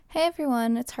Hey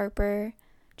everyone, it's Harper.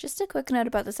 Just a quick note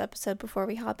about this episode before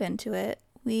we hop into it.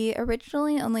 We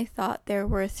originally only thought there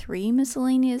were 3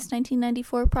 miscellaneous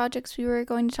 1994 projects we were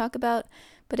going to talk about,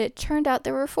 but it turned out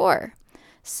there were 4.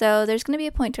 So there's going to be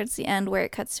a point towards the end where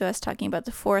it cuts to us talking about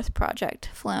the 4th project,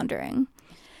 Floundering.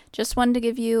 Just wanted to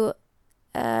give you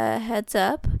a heads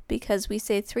up because we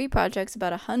say 3 projects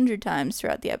about 100 times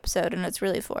throughout the episode and it's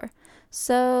really 4.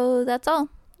 So that's all.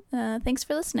 Thanks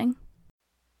for listening.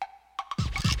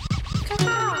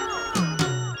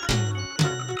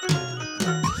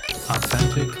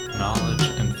 Authentic knowledge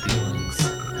and feelings.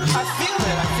 I feel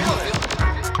it.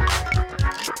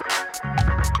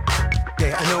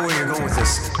 Okay, I know where you're going with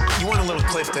this. You want a little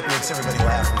clip that makes everybody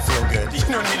laugh and feel good. You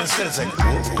know what I mean? Instead it's like,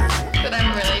 whoa. But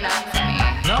I'm really not funny.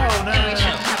 No. And we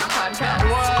shouldn't have a podcast.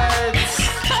 What?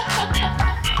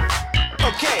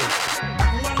 Okay.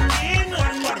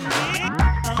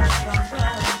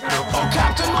 Oh,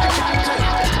 Captain, my Captain.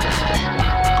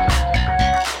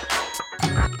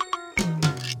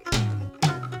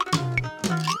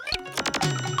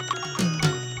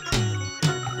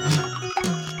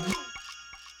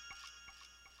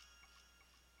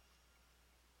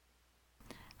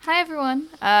 Hi everyone,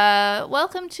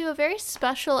 welcome to a very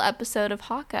special episode of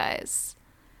Hawkeyes.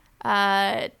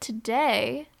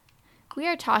 Today, we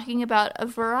are talking about a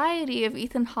variety of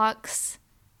Ethan Hawke's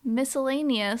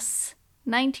miscellaneous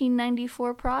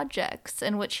 1994 projects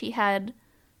in which he had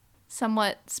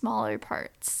somewhat smaller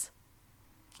parts.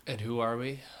 And who are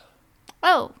we?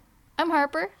 Oh, I'm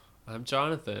Harper, I'm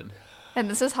Jonathan. and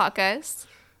this is Hawkeyes.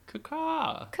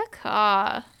 Caw.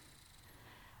 Caw.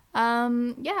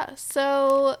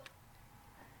 So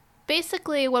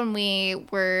basically when we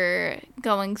were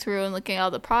going through and looking at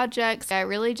all the projects, I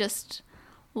really just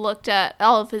looked at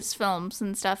all of his films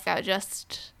and stuff. I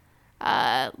just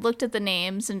looked at the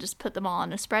names and just put them all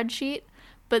on a spreadsheet.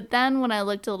 But then when I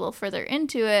looked a little further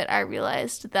into it, I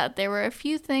realized that there were a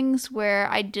few things where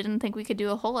I didn't think we could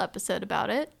do a whole episode about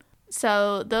it.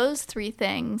 So those 3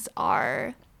 things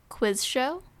are Quiz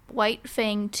Show, White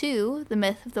Fang 2, The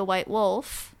Myth of the White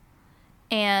Wolf,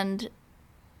 and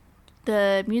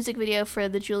the music video for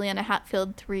the Juliana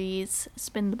Hatfield 3's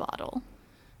Spin the Bottle.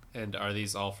 And are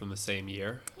these all from the same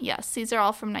year? Yes, these are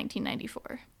all from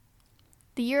 1994.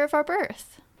 The year of our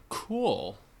birth.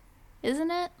 Cool.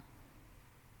 Isn't it?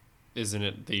 Isn't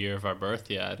it the year of our birth?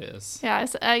 Yeah, it is.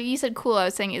 Yeah, you said cool. I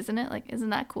was saying, isn't it? Like, isn't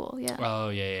that cool? Yeah. Oh,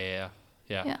 yeah.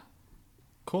 Yeah.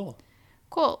 Cool.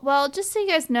 Cool. Well, just so you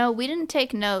guys know, we didn't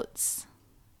take notes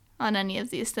on any of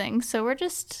these things. So we're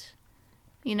just,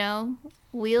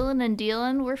 wheeling and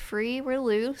dealing. We're free. We're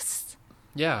loose.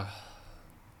 Yeah.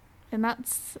 And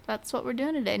that's what we're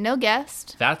doing today. No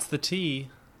guest. That's the tea.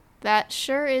 That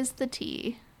sure is the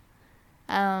tea.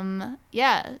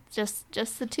 Just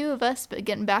the 2 of us, but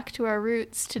getting back to our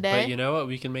roots today. But you know what?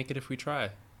 We can make it if we try.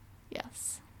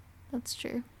 Yes, that's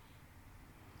true.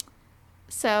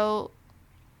 So,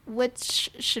 which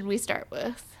should we start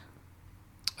with?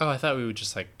 Oh, I thought we would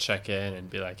just check in and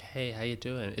be like, hey, how you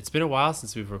doing? It's been a while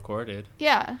since we've recorded.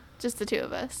 Yeah, just the 2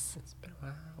 of us. It's been a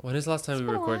while. When is the last time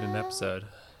we recorded an episode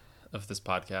of this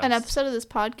podcast? An episode of this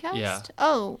podcast? Yeah.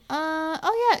 Oh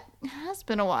yeah, it has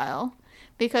been a while.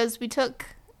 Because we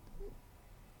took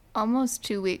almost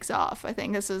 2 weeks off. I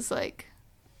think this is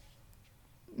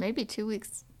maybe 2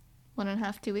 weeks,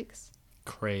 1.5, 2 weeks.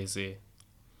 Crazy.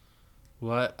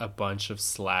 What a bunch of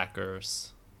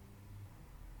slackers.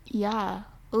 Yeah.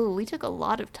 Ooh, we took a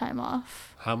lot of time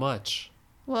off. How much?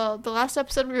 Well, the last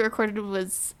episode we recorded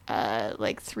was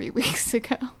 3 weeks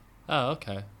ago. Oh,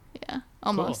 okay. Yeah,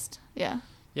 almost. Cool. Yeah.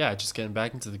 Yeah, just getting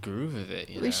back into the groove of it.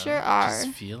 We sure are. Just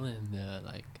feeling the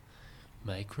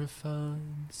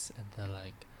microphones and the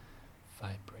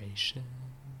vibrations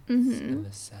and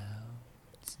the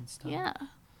sounds and stuff. Yeah.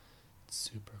 It's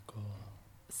super cool.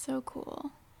 So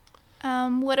cool.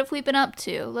 What have we been up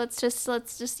to? Let's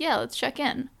check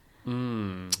in.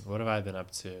 What have I been up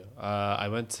to? I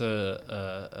went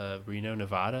to Reno,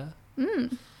 Nevada.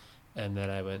 And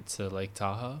then I went to Lake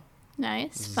Tahoe.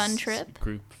 Nice. Fun trip.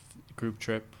 Group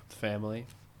trip with the family.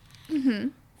 Mm-hmm.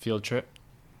 Field trip.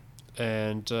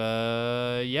 And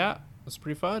it was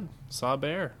pretty fun. Saw a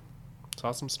bear.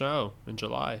 Saw some snow in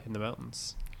July in the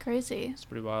mountains. Crazy. It's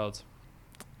pretty wild.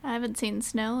 I haven't seen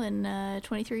snow in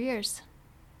 23 years.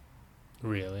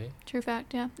 Really? True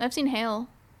fact, yeah. I've seen hail.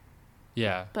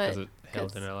 Yeah, but because it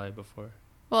hailed in LA before.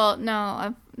 Well, no,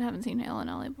 I haven't seen hail in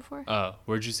LA before. Oh,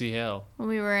 where'd you see hail? When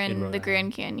we were in the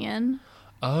Grand Canyon.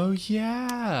 Oh,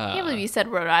 yeah. I can't believe you said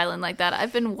Rhode Island like that.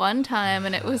 I've been one time,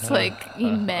 and it was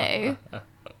in May.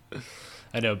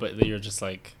 I know, but you're just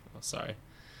oh, sorry.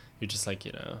 You're just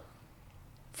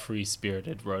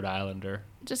free-spirited Rhode Islander.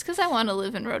 Just because I want to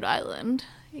live in Rhode Island,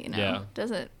 Yeah.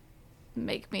 doesn't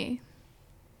make me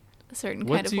a certain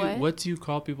kind of way. What do you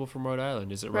call people from Rhode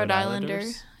Island? Is it Rhode Islander,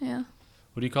 Islanders? yeah.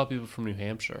 What do you call people from New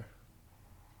Hampshire?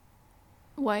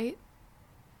 White.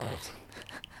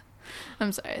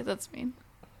 I'm sorry, that's mean.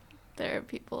 There are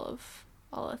people of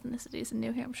all ethnicities in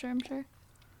New Hampshire, I'm sure.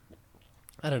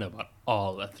 I don't know about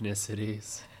all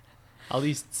ethnicities. At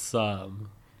least some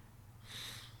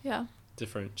Yeah.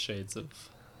 different shades of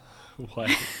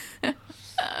white.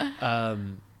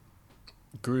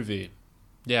 Groovy.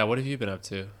 Yeah, what have you been up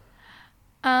to?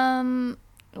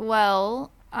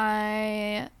 Well,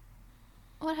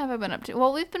 what have I been up to?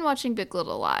 Well, we've been watching Big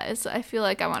Little Lies. I feel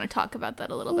like I want to talk about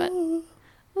that a little bit.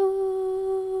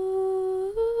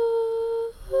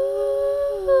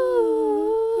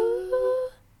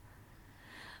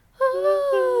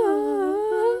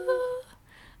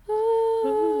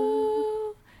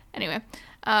 Anyway,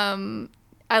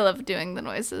 I love doing the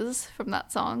noises from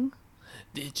that song.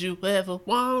 Did you ever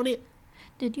want it?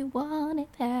 Did you want it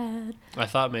bad? I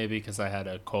thought maybe because I had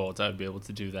a cold I'd be able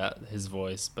to do that, his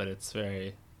voice, but it's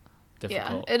very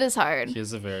difficult. Yeah, it is hard.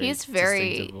 He's He's very very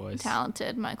distinctive voice.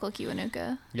 talented, Michael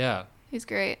Kiwanuka. Yeah. He's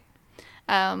great.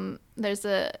 I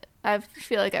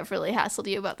feel like I've really hassled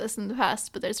you about this in the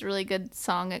past, but there's a really good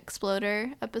Song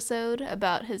Exploder episode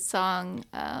about his song,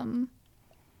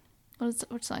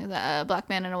 which song is that? Black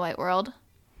Man in a White World.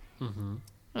 Mm-hmm.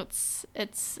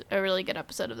 It's a really good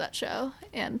episode of that show,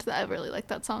 and I really like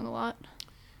that song a lot.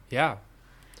 Yeah.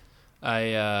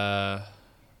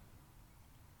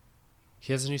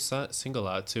 He has a new single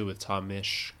out, too, with Tom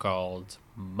Misch called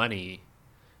Money.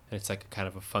 And it's like a kind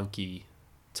of a funky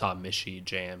Tom Mishy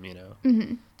jam, you know?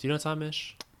 Mm-hmm. Do you know Tom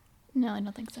Misch? No, I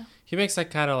don't think so. He makes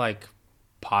like kind of like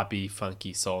poppy,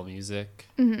 funky soul music.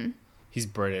 Mm-hmm. He's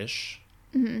British.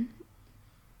 Mm-hmm.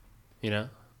 You know?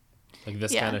 Like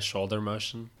this Yeah. kind of shoulder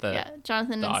motion that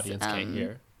Jonathan the is, audience can't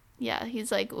hear. Yeah,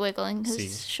 he's like wiggling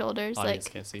his shoulders, Audience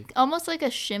like can't see. almost like a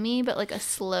shimmy, but like a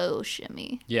slow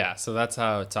shimmy. Yeah, so that's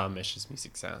how Tom Misch's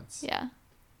music sounds. Yeah.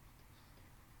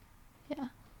 Yeah.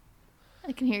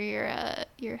 I can hear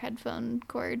your headphone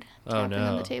cord tapping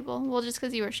on the table. Well, just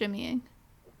because you were shimmying.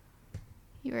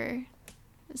 You were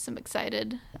some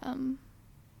excited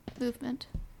movement.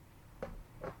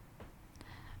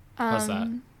 How's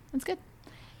that? That's good.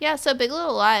 Yeah, so Big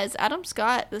Little Lies. Adam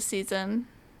Scott this season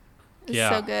is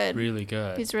so good. Really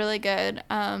good. He's really good.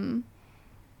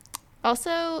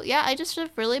 Also, yeah, I just have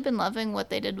really been loving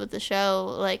what they did with the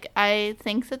show. Like, I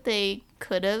think that they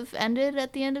could have ended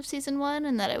at the end of season 1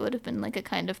 and that it would have been like a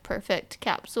kind of perfect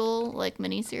capsule, like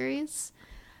miniseries.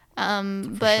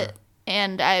 Sure.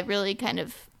 And I really kind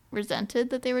of resented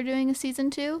that they were doing a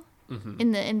season 2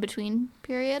 in the in-between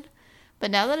period. But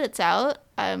now that it's out,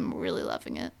 I'm really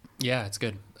loving it. Yeah, it's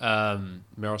good. Meryl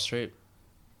Streep.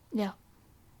 Yeah.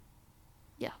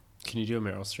 Yeah. Can you do a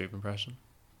Meryl Streep impression?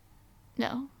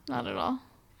 No, not at all.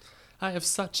 I have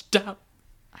such doubt.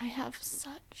 I have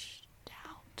such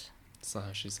doubt. That's not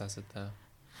how she says it, though.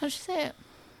 How'd she say it?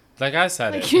 Like I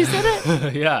said Like it. you said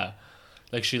it? Yeah.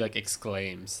 Like she like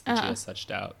exclaims that she Uh-huh. has such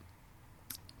doubt.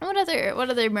 What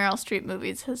other Meryl Streep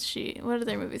movies has she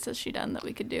done that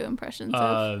we could do impressions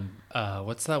of?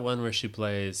 What's that one where she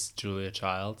plays Julia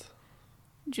Child?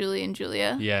 Julie and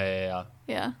Julia. Yeah.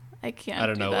 Yeah. I can't. I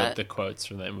don't know that. what the quotes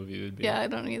from that movie would be. Yeah, I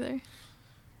don't either.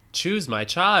 Choose my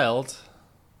child.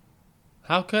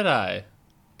 How could I?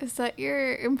 Is that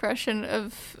your impression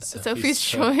of Sophie's Sophie's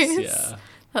Choice? Yeah.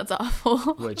 That's awful.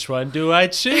 Which one do I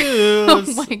choose?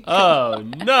 Oh my God.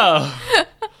 Oh no.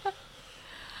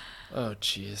 Oh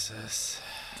Jesus.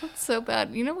 That's so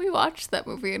bad. You know, we watched that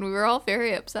movie and we were all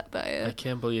very upset by I it.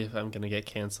 can't believe I'm gonna get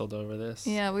canceled over this.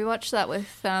 Yeah, we watched that with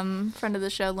friend of the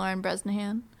show, Lauren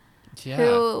Bresnahan. Yeah.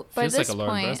 Who, by Feels like this a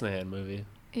Lauren point- Bresnahan movie.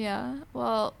 Yeah.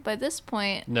 Well, by this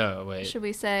point, No, wait. should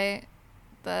we say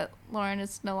that Lauren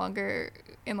is no longer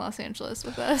in Los Angeles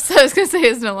with us? I was gonna say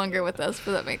is no longer with us,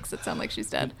 but that makes it sound like she's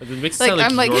dead. It makes it Like, sound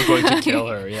I'm like like- you're going to kill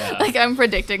her, yeah. Like I'm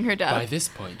predicting her death. By this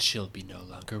point, she'll be no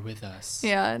longer with us.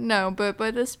 Yeah, no, but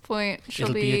by this point she'll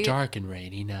It'll be a dark and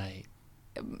rainy night.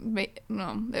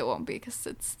 No, it won't be because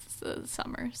it's the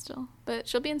summer still. But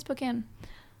she'll be in Spokane.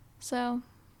 So,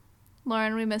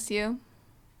 Lauren, we miss you.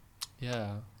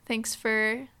 Yeah. Thanks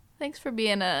for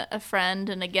being a friend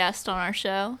and a guest on our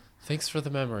show. Thanks for the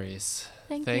memories.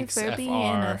 Thank Thanks, you for FR, being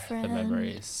a the friend.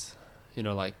 memories. You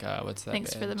know, like, what's that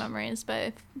Thanks for the band? memories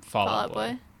by Fall Fall Out Out Boy.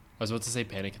 Boy. I was about to say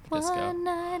Panic at the Disco. One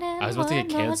night and I was about to get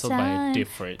one more canceled by a time.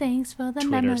 different Thanks for the Twitter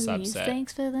memories. subset.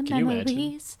 Thanks for the Can you imagine?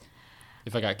 memories.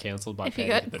 If I got canceled by If you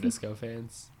Panic got- at the Disco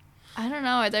fans. I don't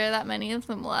know. Are there that many of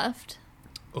them left?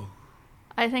 Oh.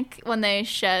 I think when they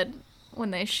shed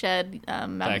members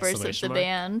of exclamation the mark?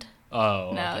 band.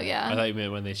 Oh, No, okay. yeah. I thought you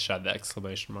meant when they shed the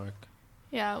exclamation mark.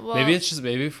 Yeah, well,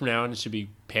 Maybe from now on it should be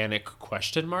panic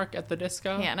question mark at the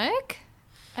disco. Panic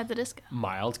at the disco.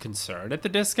 Mild concern at the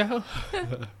disco.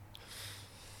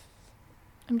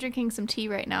 I'm drinking some tea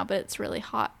right now, but it's really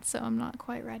hot, so I'm not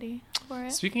quite ready for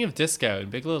it. Speaking of disco, in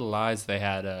Big Little Lies, they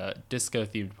had a disco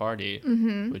themed party,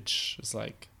 which was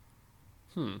like,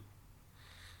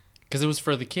 because it was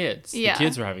for the kids. Yeah. The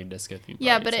kids were having disco themed parties.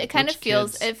 Yeah, but it Like, kind of which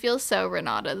feels kids? it feels so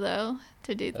Renata though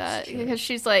to do That's that true. because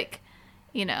she's like,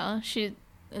 she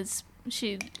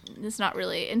is not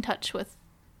really in touch with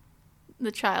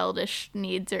the childish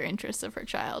needs or interests of her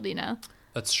child,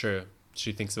 That's true.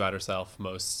 She thinks about herself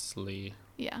mostly.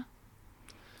 Yeah.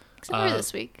 Except for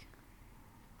this week.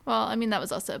 Well, I mean that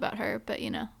was also about her, but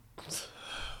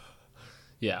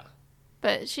Yeah,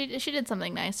 But she did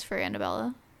something nice for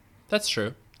Annabella. that's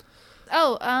true.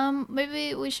 Oh,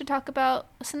 maybe we should talk about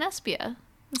Sinespia.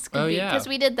 This could be, yeah. because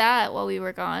we did that while we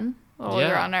were gone. While we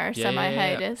were on our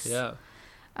semi-hiatus. Yeah.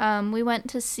 We went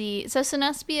to see... So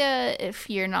Sinespia, if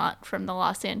you're not from the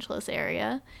Los Angeles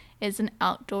area, is an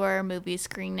outdoor movie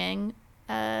screening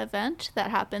event that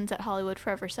happens at Hollywood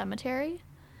Forever Cemetery.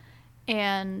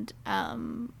 And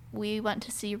we went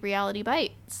to see Reality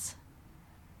Bites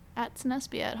at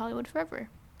Sinespia at Hollywood Forever.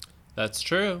 That's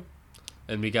true.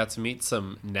 And we got to meet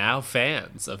some now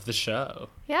fans of the show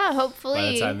Yeah, hopefully.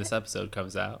 by the time this episode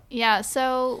comes out, Yeah,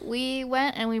 so we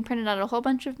went and we printed out a whole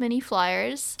bunch of mini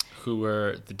flyers who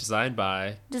were designed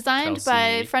by designed by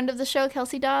Kelsey. friend of the show,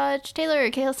 Kelsey Dodge Taylor.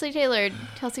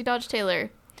 Kelsey Dodge Taylor.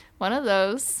 One of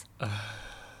those.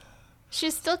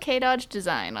 She's still K Dodge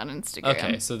Design on Instagram.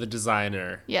 Okay, so the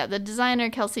designer. Yeah, the designer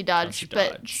Kelsey Dodge, Kelsey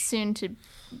but Dodge. soon to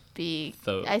be.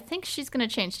 So- I think she's going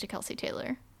to change to Kelsey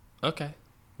Taylor. Okay.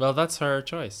 Well, that's her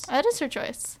choice. That is her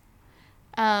choice.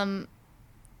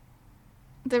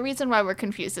 The reason why we're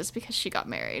confused is because she got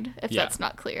married, if Yeah. that's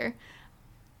not clear.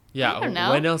 Yeah. I don't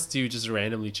know. When else do you just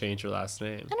randomly change your last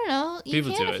name? I don't know. You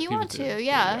People can do if it. you People want do to. it.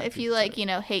 Yeah, Yeah, if you people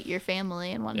do it. hate your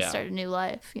family and want to Yeah. start a new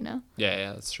life,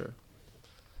 Yeah, that's true.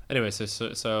 Anyway,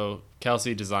 so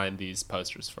Kelsey designed these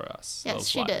posters for us. Yes, little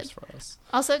she flyers did. For us.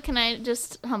 Also, can I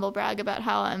just humble brag about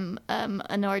how I'm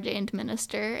an ordained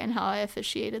minister and how I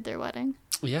officiated their wedding?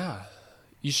 Yeah.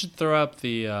 You should throw up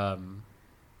the.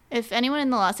 If anyone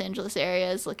in the Los Angeles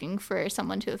area is looking for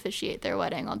someone to officiate their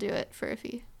wedding, I'll do it for a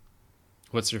fee.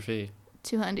 What's your fee?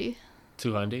 $200.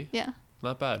 $200? Yeah,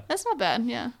 Not bad. that's not bad.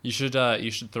 Yeah, You should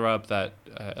throw up that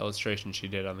illustration she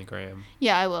did on the gram.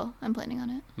 yeah, I will. I'm planning on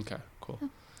it. Okay, cool.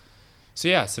 So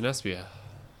yeah, Sinespia.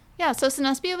 Yeah, so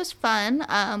Sinespia was fun.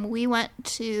 We went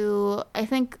to, I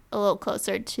think, a little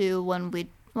closer to when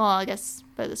well, I guess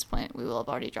by this point we will have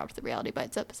already dropped the Reality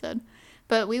Bites episode.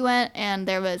 But we went and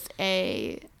there was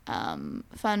a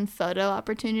fun photo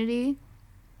opportunity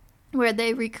where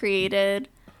they recreated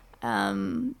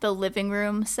the living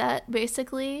room set,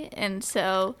 basically. And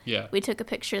so Yeah. we took a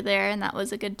picture there, and that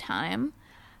was a good time.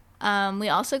 We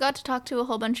also got to talk to a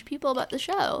whole bunch of people about the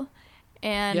show.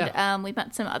 And Yeah. we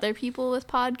met some other people with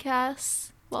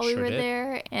podcasts while we Sure were did.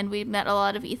 there. And we met a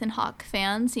lot of Ethan Hawke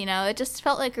fans. It just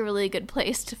felt like a really good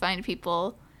place to find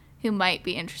people who might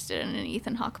be interested in an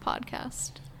Ethan Hawke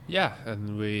podcast. Yeah,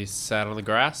 and we sat on the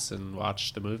grass and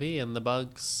watched the movie, and the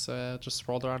bugs just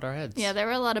rolled around our heads. Yeah, there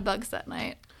were a lot of bugs that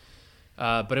night.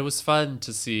 But it was fun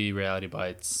to see Reality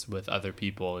Bites with other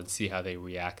people and see how they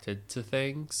reacted to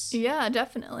things. Yeah,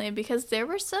 definitely, because there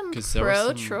were some 'Cause there were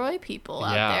some- pro-Troy people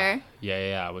out Yeah, there.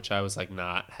 yeah, which I was like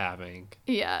not having.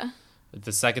 Yeah,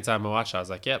 The second time I watched it, I was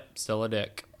like, yep, still a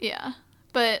dick. yeah.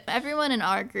 But everyone in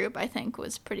our group, I think,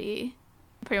 was pretty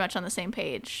much on the same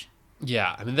page.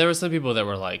 Yeah, I mean, there were some people that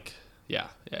were like, yeah.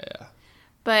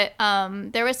 But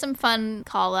there was some fun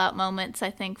call-out moments,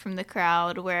 I think, from the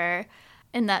crowd where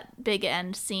in that big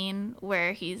end scene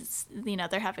where he's,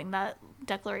 they're having that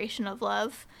declaration of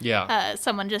love. Yeah.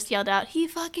 Someone just yelled out, "He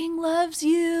fucking loves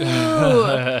you!"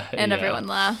 And Yeah. everyone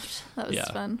laughed. That was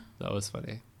Yeah. fun. That was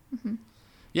funny.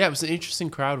 Yeah, it was an interesting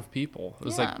crowd of people. It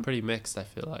was Yeah. like pretty mixed, I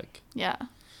feel like. Yeah.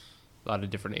 A lot of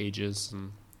different ages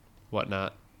and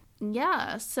whatnot.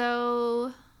 Yeah,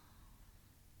 so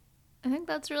I think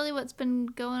that's really what's been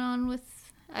going on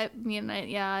with, I don't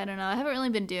know. I haven't really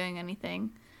been doing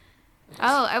anything.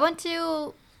 I went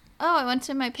to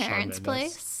my parents' Mendes.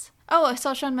 place. Oh, I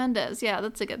saw Shawn Mendes. Yeah,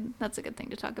 that's a good thing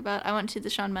to talk about. I went to the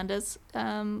Shawn Mendes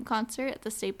concert at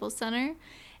the Staples Center,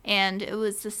 and it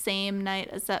was the same night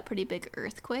as that pretty big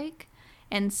earthquake.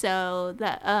 And so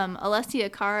that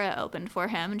Alessia Cara opened for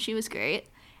him, and she was great.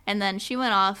 And then she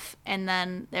went off, and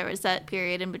then there was that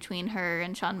period in between her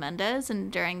and Shawn Mendes,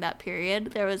 and during that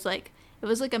period, there was like It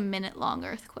was like a minute-long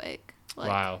earthquake. Like,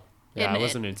 Wow. Yeah, and I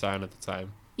wasn't in town at the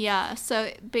time. Yeah,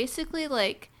 so basically,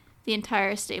 like, the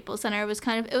entire Staples Center was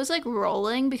it was like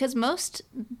rolling, because most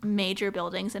major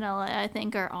buildings in LA, I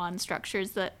think, are on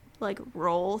structures that like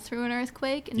roll through an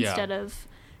earthquake instead of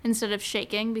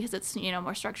shaking, because it's, you know,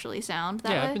 more structurally sound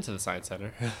that Yeah, way. I've been to the Science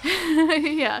Center.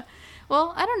 Yeah.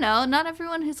 Well, I don't know. Not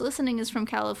everyone who's listening is from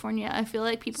California. I feel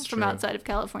like people It's from true. outside of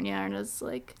California aren't as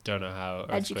like Don't know how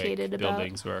Educated earthquake about-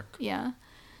 buildings work. yeah.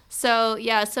 So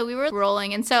we were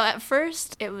rolling, and so at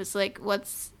first it was like,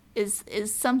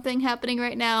 is something happening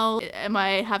right now? Am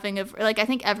I having I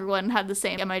think everyone had the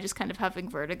same, am I just kind of having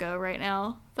vertigo right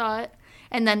now thought?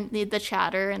 And then the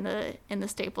chatter in the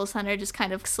Staples Center just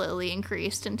kind of slowly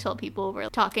increased until people were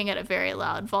talking at a very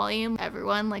loud volume.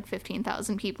 Everyone, like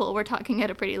 15,000 people, were talking at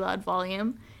a pretty loud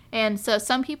volume. And so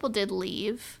some people did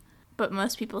leave, but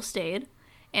most people stayed.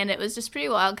 And it was just pretty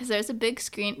wild, because there's a big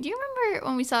screen. Do you remember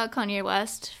when we saw Kanye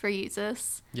West for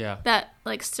Yeezus? Yeah. That,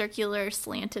 like, circular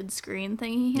slanted screen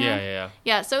thing he had? Yeah.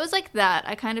 Yeah, so it was like that.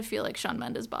 I kind of feel like Shawn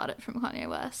Mendes bought it from Kanye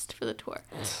West for the tour.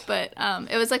 But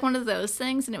it was like one of those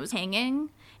things, and it was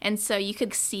hanging. And so you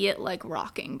could see it, like,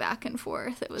 rocking back and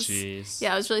forth. It was, Jeez.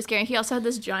 yeah, it was really scary. He also had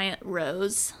this giant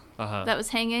rose that was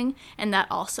hanging, and that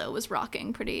also was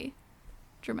rocking pretty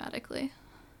dramatically.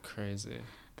 Crazy.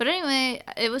 But anyway,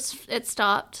 it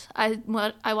stopped. I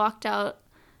walked out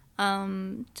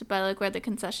to by like where the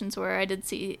concessions were. I did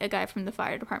see a guy from the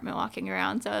fire department walking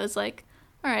around, so I was like,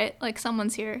 all right, like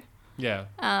someone's here. Yeah.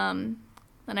 Then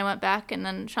I went back, and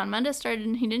then Shawn Mendes started,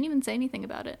 and he didn't even say anything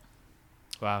about it.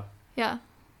 Wow. Yeah.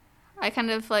 I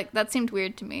kind of like, that seemed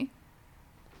weird to me.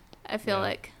 I feel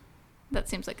like that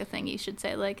seems like a thing you should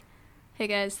say, like, hey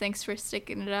guys, thanks for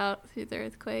sticking it out through the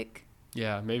earthquake.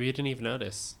 Yeah, maybe he didn't even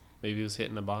notice. Maybe he was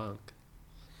hitting a bonk.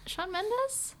 Shawn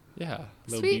Mendes? Yeah.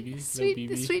 Lil Sweet, BB. sweet,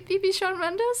 Lil BB. sweet BB Shawn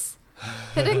Mendes?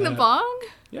 Hitting the bong?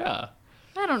 Yeah.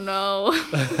 I don't know.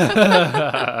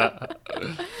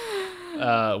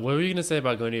 What were you gonna say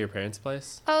about going to your parents'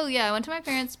 place? Oh yeah, I went to my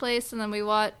parents' place, and then we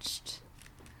watched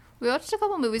a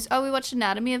couple movies. Oh, we watched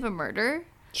Anatomy of a Murder,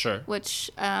 Sure.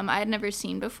 which I had never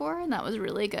seen before, and that was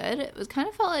really good. It was kind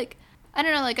of felt like, I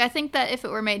don't know, like I think that if it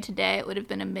were made today, it would have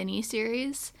been a mini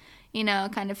series. You know,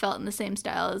 kind of felt in the same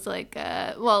style as like,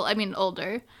 well, I mean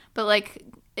older, but like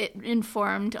it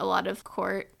informed a lot of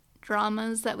court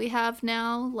dramas that we have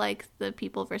now, like the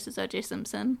People versus O.J.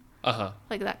 Simpson,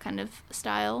 like that kind of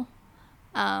style.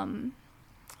 So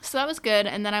that was good.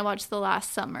 And then I watched The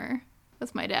Last Summer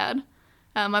with my dad.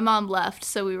 My mom left,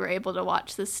 so we were able to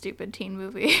watch this stupid teen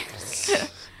movie.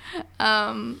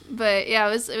 But yeah,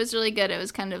 it was really good. It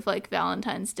was kind of like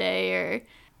Valentine's Day or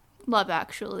Love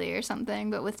Actually or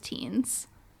something, but with teens,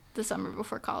 the summer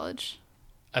before college.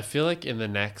 I feel like in the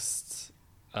next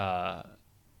 2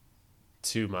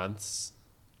 months,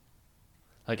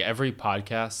 like every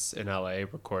podcast in LA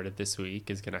recorded this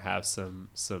week is gonna have some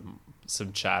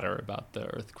chatter about the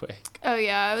earthquake. Oh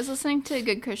yeah, I was listening to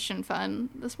Good Christian Fun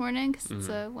this morning because it's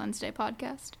a Wednesday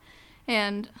podcast,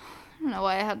 and I don't know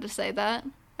why I had to say that.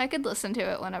 I could listen to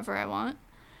it whenever I want.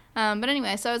 But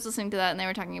anyway, so I was listening to that, and they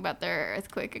were talking about their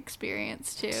earthquake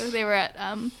experience too. They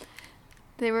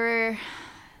were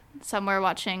somewhere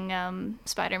watching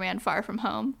Spider-Man: Far From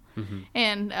Home,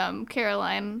 and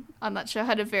Caroline on that show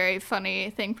had a very funny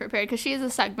thing prepared because she has a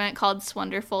segment called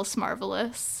 "Swonderful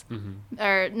Smarvelous,"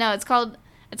 or no, it's called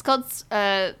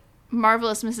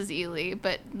 "Marvelous Mrs. Ely,"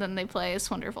 but then they play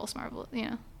 "Swonderful Smarvelous." You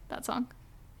know that song?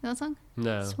 You know that song?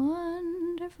 No. It's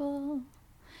wonderful.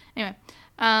 Anyway,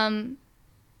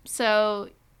 so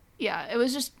yeah, it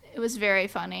was very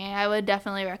funny. I would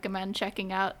definitely recommend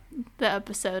checking out the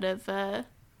episode of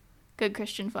Good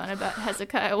Christian Fun about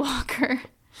Hezekiah Walker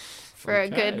for a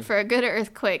good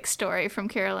earthquake story from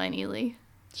Caroline Ely.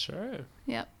 Sure.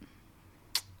 Yep.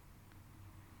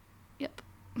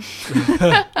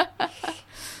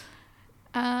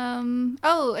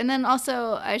 Oh, and then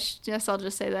also I'll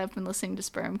just say that I've been listening to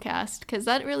Spermcast because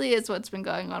that really is what's been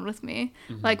going on with me.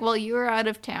 Like while you were out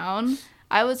of town,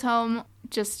 I was home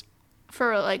just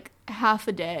for like half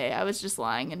a day. I was just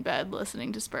lying in bed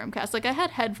listening to Spermcast. Like I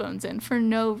had headphones in for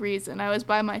no reason. I was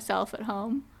by myself at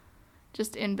home,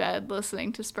 just in bed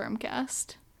listening to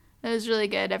Spermcast. It was really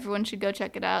good. Everyone should go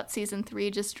check it out. Season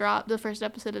 3 just dropped. The first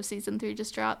episode of Season 3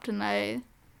 just dropped, and I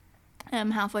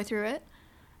am halfway through it.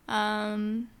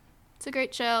 It's a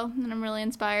great show, and I'm really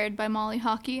inspired by Molly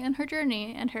Hockey and her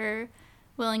journey and her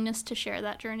willingness to share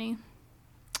that journey.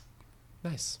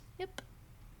 Nice. Yep.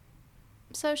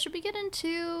 So should we get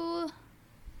into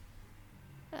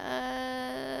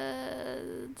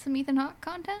some Ethan Hawke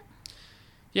content?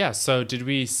 Yeah, so did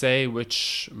we say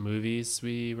which movies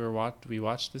we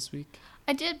watched this week?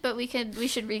 I did, but we should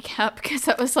recap because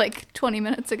that was like 20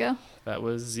 minutes ago. That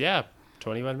was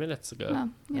 21 minutes ago. Oh,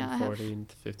 yeah, I And have. 40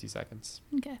 to 50 seconds.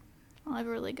 Okay. Well, I have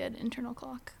a really good internal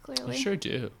clock, clearly. You sure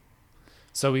do.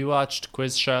 So we watched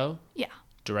Quiz Show, Yeah.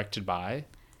 directed by.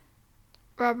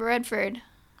 Robert Redford.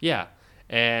 Yeah.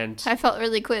 And I felt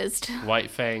really quizzed.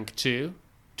 White Fang 2,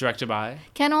 directed by.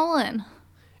 Ken Olin.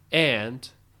 And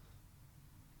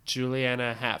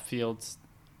Juliana Hatfield's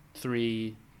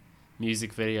 3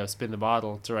 music video, Spin the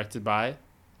Bottle, directed by.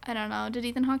 I don't know. Did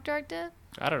Ethan Hawke direct it?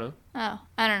 I don't know. Oh,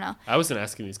 I don't know. I wasn't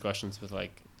asking these questions with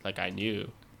like I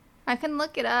knew. I can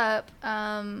look it up.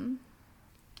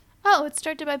 Oh, it's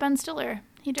directed by Ben Stiller.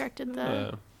 He directed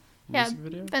the Music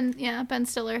video? Ben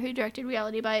Stiller, who directed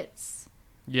Reality Bites.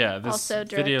 Yeah, this Also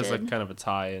video is like directed- kind of a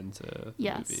tie into the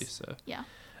Yes. movie. So, Yeah.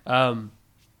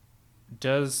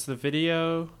 does the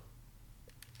video?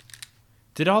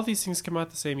 Did all these things come out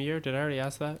the same year? Did I already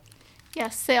ask that?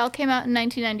 Yes, they all came out in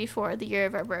 1994, the year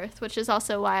of our birth, which is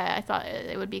also why I thought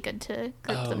it would be good to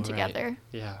group them right. together.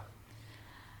 Yeah.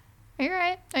 Are you all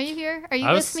right? Are you here? Are you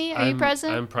I with was- me? Are you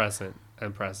present? I'm present.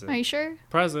 I'm present. Are you sure?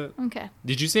 Present. Okay.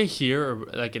 Did you say here, or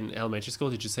like in elementary school?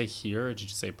 Did you say here, or did you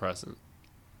say present?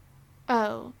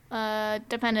 Oh,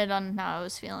 depended on how I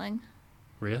was feeling.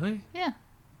 Really? Yeah.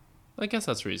 I guess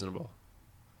that's reasonable.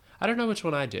 I don't know which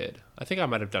one I did. I think I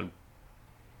might have done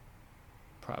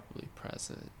probably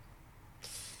present.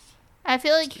 I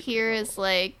feel like here is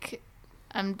like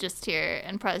I'm just here,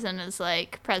 and present is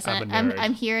like present. I'm a nerd.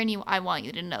 I'm here, and I want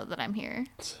you to know that I'm here.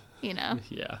 You know?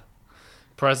 Yeah.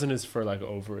 Present is for like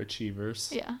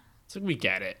overachievers. Yeah. So we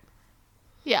get it.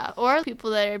 Yeah, or people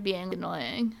that are being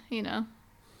annoying, you know?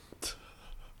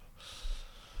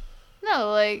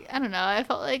 No, like, I don't know. I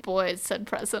felt like boys said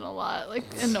present a lot, like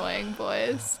annoying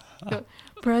boys. Go,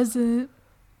 present,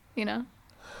 you know?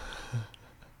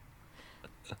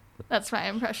 That's my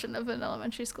impression of an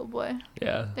elementary school boy.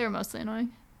 Yeah. They were mostly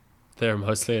annoying. They're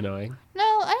mostly annoying. No,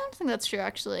 I don't think that's true,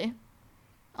 actually.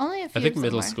 Only a few I think of them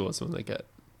middle were. school is when they get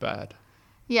bad.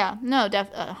 Yeah, no,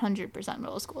 100%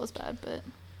 middle school is bad, but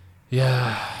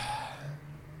Yeah.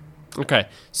 Okay,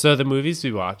 so the movies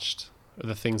we watched, or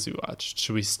the things we watched,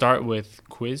 should we start with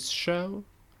Quiz Show?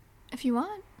 if you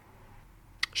want,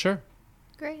 Sure.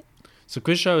 great. So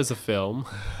Quiz Show is a film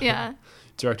Yeah.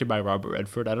 directed by Robert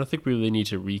Redford. I don't think we really need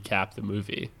to recap the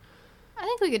movie. I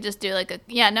think we could just do like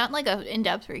not like a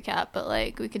in-depth recap, but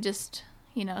like we could just,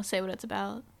 say what it's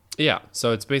about. Yeah,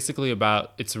 so it's basically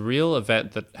about, it's a real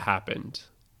event that happened.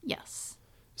 Yes.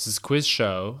 This is Quiz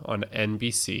Show on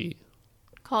NBC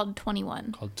Called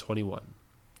 21. called 21.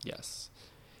 Yes.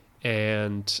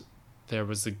 And there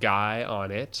was a guy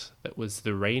on it that was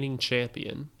the reigning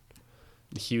champion.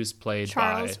 He was played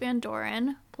Charles by... Van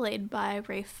Doren, played by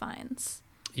Rafe Fiennes.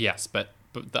 Yes, but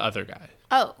the other guy.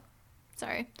 Oh,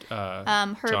 sorry. Herb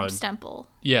John- Stemple.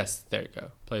 Yes, there you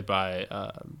go. Played by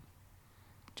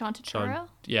John Turturro? John.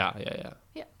 Yeah.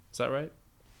 Yeah. Is that right?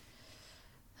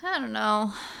 I don't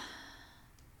know.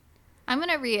 I'm going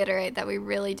to reiterate that we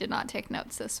really did not take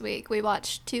notes this week. We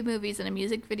watched 2 movies and a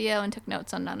music video and took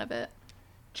notes on none of it.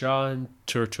 John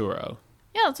Turturro.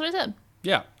 Yeah, that's what I said.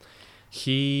 Yeah.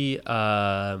 He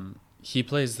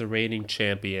plays the reigning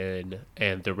champion,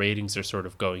 and the ratings are sort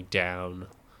of going down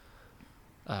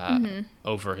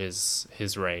over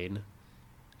his reign.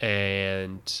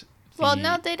 And Well,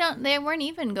 no, they don't. They weren't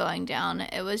even going down.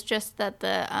 It was just that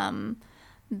the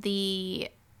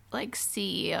like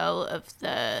CEO of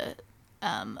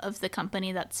the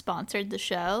company that sponsored the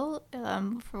show,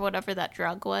 for whatever that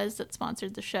drug was that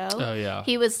sponsored the show. Oh, yeah.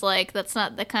 He was like, "That's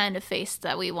not the kind of face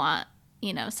that we want,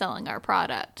 selling our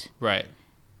product." Right.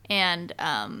 And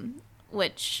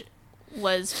which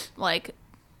was like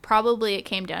probably it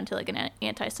came down to like an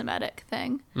anti-Semitic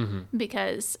thing,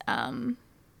 because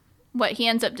what he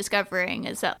ends up discovering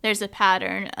is that there's a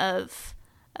pattern of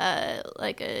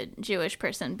like a Jewish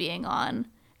person being on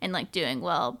and like doing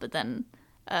well, but then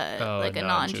like a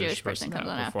non-Jewish person comes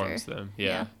on after. outperforms them.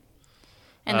 Yeah.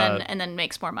 And then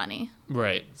makes more money.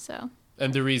 Right. So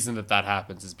And the reason that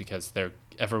happens is because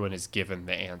everyone is given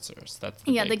the answers. That's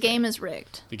the yeah, big the thing. game is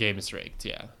rigged. The game is rigged,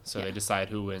 yeah. So Yeah. they decide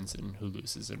who wins and who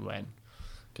loses and when,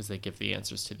 because they give the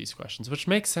answers to these questions, which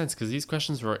makes sense because these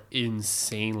questions were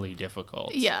insanely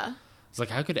difficult. Yeah. It's like,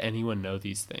 how could anyone know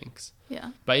these things?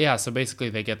 Yeah. But yeah, so basically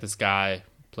they get this guy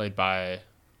played by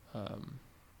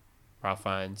Ralph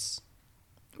Fiennes,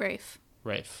 Rafe.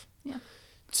 Yeah.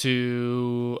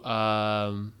 to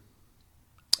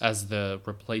as the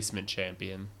replacement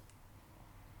champion,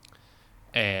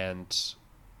 and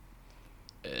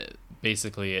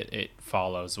basically it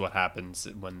follows what happens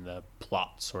when the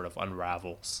plot sort of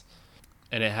unravels,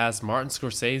 and it has Martin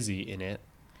Scorsese in it.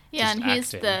 Yeah, just and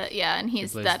he's acting. and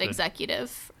he's plays that the-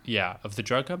 executive. Yeah, of the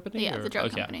drug company? Yeah, the drug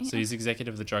Okay. company, So yeah. he's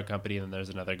executive of the drug company, and then there's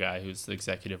another guy who's the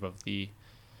executive of the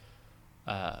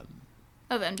Of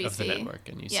NBC. of the network,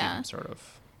 and you see Yeah. him sort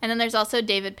of. And then there's also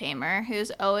David Paymer,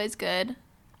 who's always good.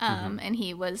 Mm-hmm. And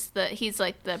he's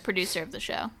like the producer of the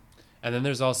show. And then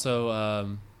there's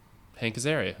also Hank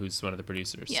Azaria, who's one of the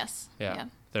producers. Yes. Yeah. Yeah.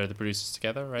 They're the producers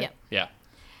together, right? Yep. Yeah.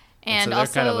 And so they're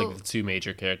also, kind of like the two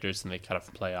major characters, and they kind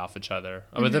of play off each other.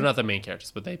 I mean, they're not the main characters,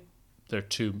 but they're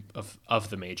two of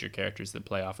the major characters that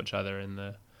play off each other in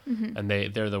the, and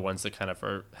they're the ones that kind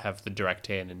of have the direct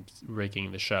hand in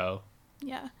rigging the show.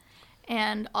 yeah.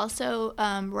 And also,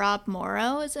 Rob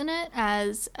Morrow is in it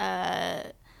as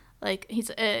he's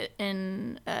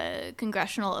in a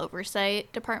congressional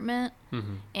oversight department,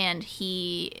 and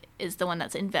he is the one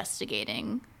that's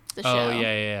investigating the show. Oh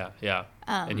yeah.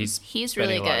 And he's really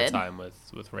spending a lot of good. time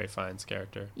with Ray Fiennes'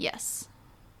 character. Yes,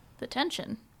 the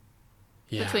tension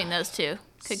Yeah. between those two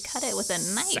could cut it with a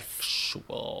knife.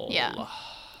 Sexual. Yeah.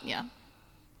 Yeah.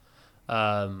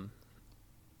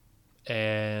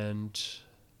 And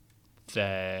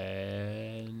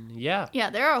then Yeah,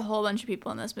 there are a whole bunch of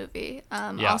people in this movie.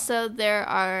 Yeah. Also, there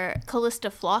are Callista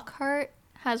Flockhart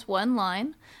has one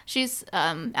line. She's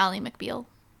Ally McBeal.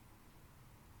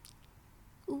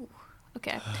 Ooh,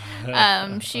 okay.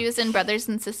 She was in Brothers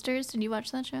and Sisters. Did you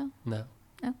watch that show? no.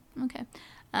 No? Okay.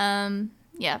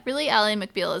 Yeah, really, Ally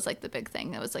McBeal is like the big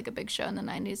thing. That was like a big show in the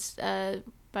 90s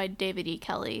by David E.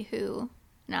 Kelly, who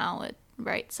now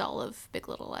writes all of Big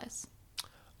Little Lies.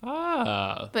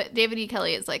 Ah, But David E.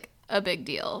 Kelly is like a big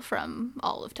deal from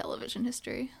all of television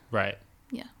history. right.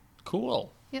 Yeah.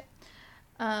 Cool. Yep.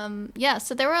 Yeah,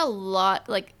 so there were a lot,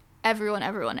 like, everyone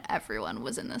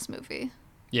was in this movie.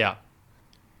 Yeah.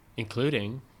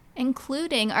 Including,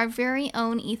 Including our very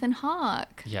own Ethan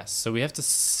Hawke. yes. So we have to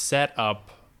set up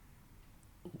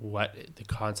what the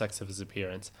context of his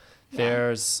appearance. Yeah.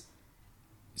 There's,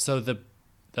 so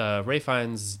the Ray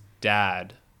Fiennes'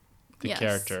 dad, the Yes.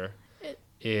 character,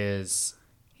 is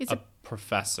He's a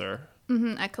professor.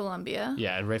 at Columbia.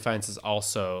 Yeah, and Ray Fiennes is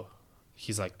also,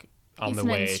 he's like on He's the an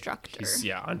way. instructor. He's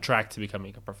on track to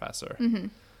becoming a professor.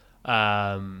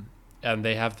 And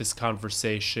they have this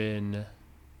conversation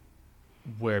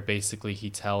where basically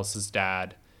he tells his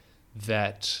dad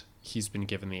that he's been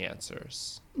given the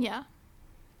answers. Yeah.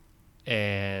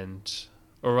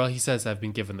 He says, I've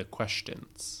been given the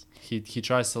questions. He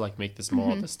tries to like make this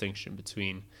moral distinction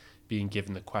between being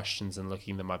given the questions and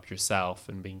looking them up yourself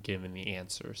and being given the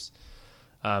answers.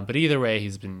 But either way,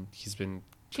 he's been Cheating.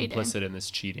 complicit in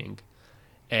this cheating.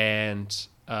 And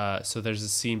so there's a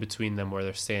scene between them where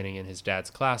they're standing in his dad's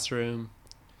classroom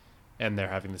and they're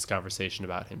having this conversation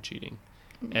about him cheating.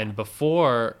 And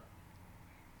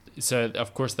so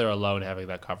of course they're alone having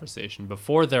that conversation.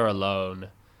 Before they're alone,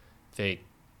 the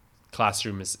class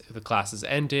is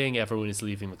ending, everyone is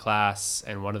leaving the class,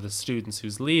 and one of the students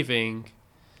who's leaving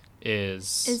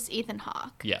is Ethan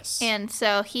Hawke. yes. And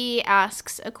so he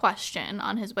asks a question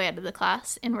on his way out of the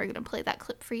class, and we're going to play that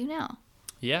clip for you now.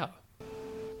 Yeah.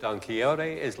 Don Quixote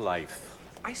is life.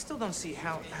 I still don't see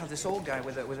how this old guy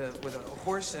with a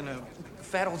horse and a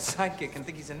fat old sidekick can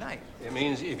think he's a knight. It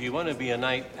means if you want to be a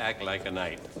knight, act like a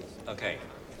knight. Okay.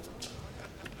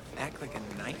 Act like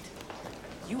a knight?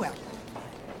 You act like a knight.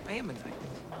 I am a knight.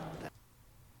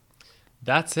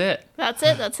 That's it. That's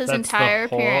it. That's his That's entire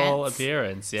the whole appearance.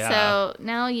 appearance. Yeah. So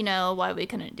now you know why we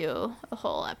couldn't do a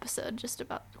whole episode just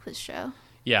about the quiz show.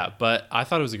 Yeah, but I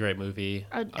thought it was a great movie.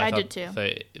 I thought did too.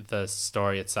 The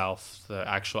story itself,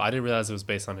 I didn't realize it was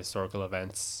based on historical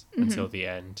events until the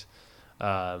end.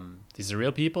 These are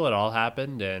real people. It all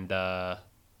happened, and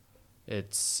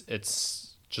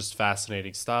it's just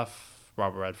fascinating stuff.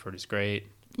 Robert Redford is great.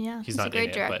 Yeah, He's a not great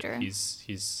in director. it, but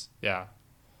he's yeah.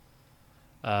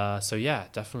 So yeah,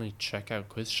 definitely check out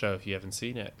Quiz Show if you haven't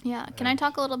seen it. Yeah. Can I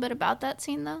talk a little bit about that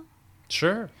scene though?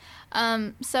 Sure.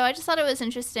 So I just thought it was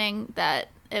interesting that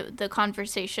the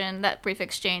conversation, that brief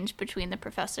exchange between the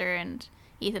professor and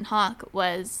Ethan Hawke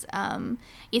was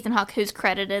Ethan Hawke, who's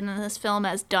credited in this film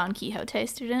as Don Quixote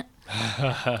student.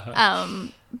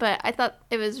 But I thought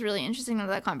it was really interesting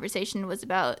that conversation was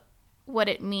about what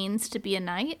it means to be a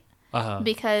knight.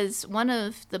 Because one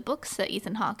of the books that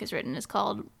Ethan Hawke has written is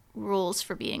called Rules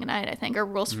for Being a Knight, I think, or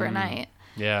Rules for a Knight.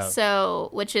 Yeah. So,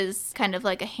 which is kind of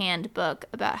like a handbook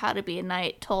about how to be a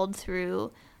knight told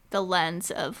through the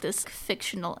lens of this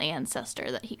fictional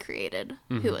ancestor that he created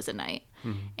who was a knight.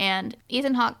 And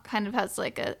Ethan Hawke kind of has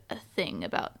like a thing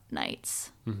about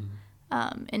knights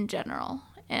in general.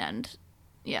 And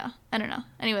yeah, I don't know.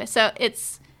 Anyway, so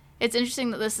it's it's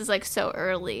interesting that this is like so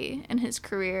early in his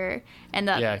career, and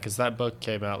that Yeah, because that book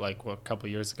came out like a couple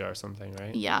years ago or something,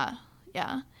 right? yeah.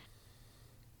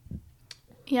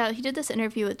 He did this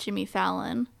interview with Jimmy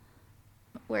Fallon,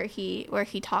 where he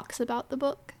talks about the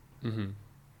book,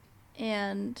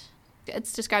 and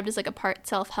it's described as like a part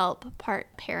self-help, part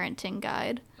parenting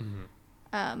guide,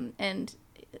 and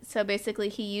so basically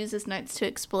he uses notes to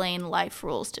explain life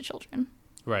rules to children.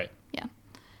 Right. Yeah.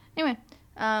 Anyway,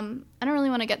 I don't really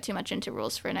want to get too much into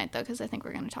Rules for a Night, though, because I think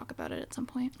we're going to talk about it at some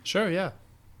point. Sure. Yeah.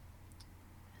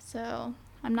 So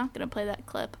I'm not going to play that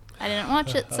clip. I didn't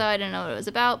watch it, so I didn't know what it was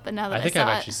about. But now that I think saw I've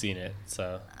it, actually seen it.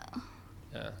 So.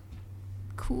 Yeah.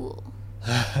 cool.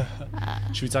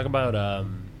 Should we talk about Oh,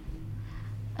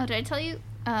 did I tell you?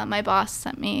 My boss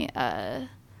sent me a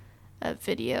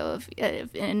video of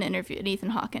an interview, an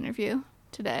Ethan Hawke interview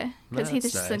today, because he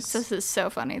That's just thinks nice. this is so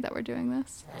funny that we're doing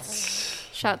this.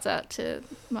 Shouts out to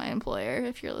my employer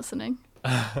if you're listening.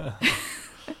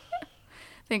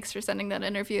 Thanks for sending that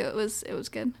interview. It was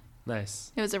good.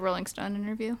 Nice. It was a Rolling Stone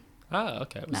interview. Oh,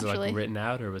 okay. Was it Naturally. like written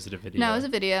out or was it a video? No, it was a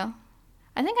video.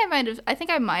 I think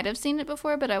I might have seen it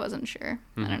before, but I wasn't sure.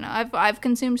 I don't know. I've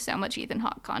consumed so much Ethan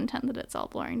Hawke content that it's all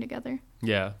blurring together.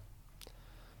 Yeah.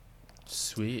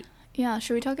 Sweet. Yeah,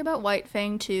 should we talk about White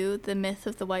Fang 2, The Myth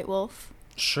of the White Wolf?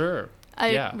 Sure.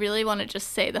 I really want to just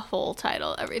say the whole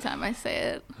title every time I say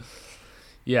it.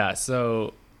 Yeah,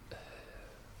 so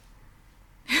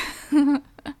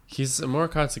he's a more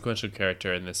consequential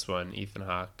character in this one, Ethan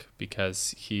Hawke,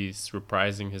 because he's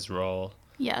reprising his role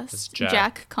Yes, as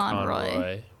Jack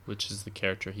Conroy. which is the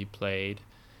character he played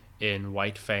in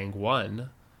White Fang 1,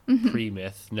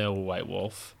 pre-myth, no White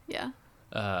Wolf, Yeah,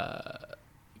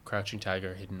 Crouching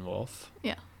Tiger, Hidden Wolf.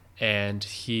 yeah. And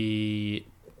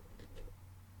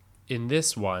in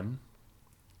this one,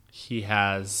 he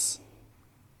has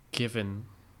gifted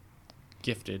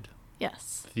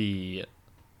Yes. the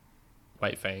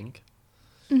White Fang.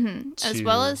 As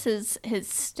well as his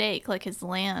stake, like his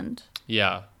land.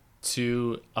 Yeah,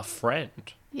 to a friend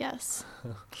Yes.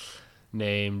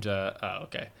 named,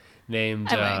 named,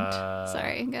 I winked.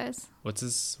 Sorry, guys. what's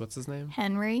his name?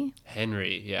 Henry.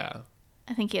 Henry, yeah.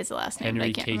 I think he has the last name,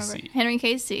 Henry but I can't Casey. remember. Henry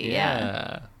Casey,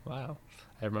 yeah. Wow.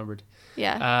 I remembered.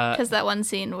 Yeah, because that one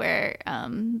scene where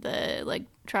the like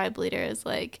tribe leader is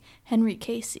like, Henry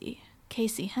Casey.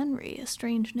 Casey Henry, a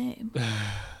strange name.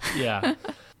 Yeah.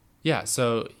 Yeah,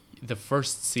 so the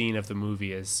first scene of the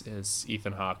movie is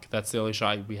Ethan Hawke. That's the only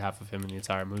shot we have of him in the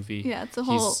entire movie. Yeah, it's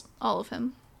all of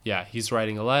him. Yeah, he's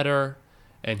writing a letter,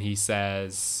 and he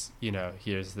says,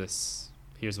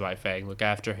 here's White Fang, look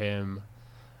after him.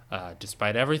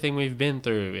 Despite everything we've been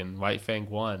through in White Fang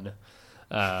 1,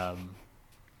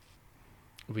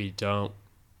 he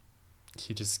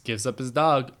just gives up his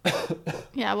dog.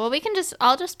 Yeah, well,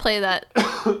 I'll just play that.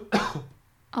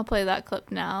 I'll play that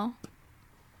clip now.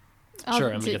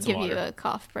 Sure, I'm gonna get some give you water. a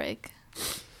cough break.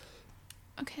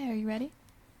 Okay, are you ready?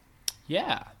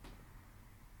 Yeah.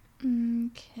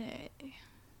 Okay.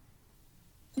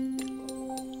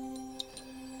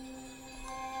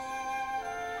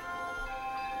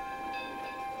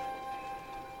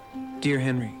 Dear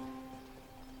Henry,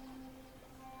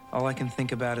 all I can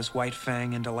think about is White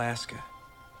Fang and Alaska.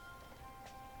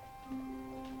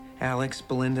 Alex,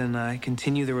 Belinda, and I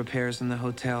continue the repairs in the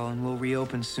hotel and will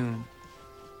reopen soon.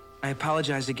 I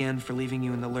apologize again for leaving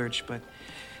you in the lurch, but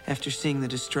after seeing the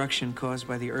destruction caused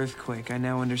by the earthquake, I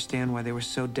now understand why they were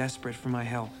so desperate for my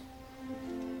help.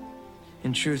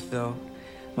 In truth, though,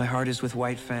 my heart is with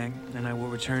White Fang, and I will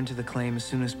return to the claim as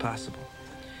soon as possible.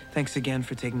 Thanks again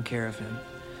for taking care of him.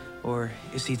 Or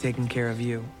is he taking care of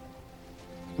you?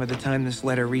 By the time this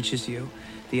letter reaches you,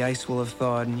 the ice will have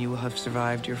thawed and you will have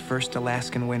survived your first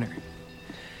Alaskan winter.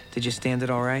 Did you stand it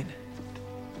all right?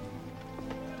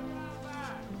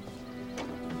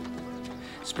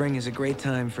 Spring is a great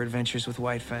time for adventures with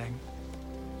White Fang.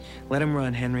 Let him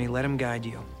run, Henry. Let him guide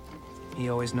you. He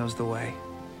always knows the way.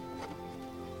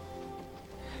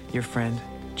 Your friend,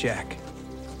 Jack.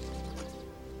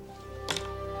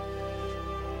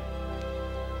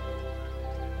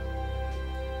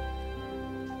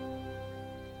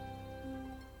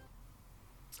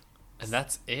 And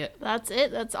that's it. That's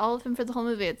it. That's all of him for the whole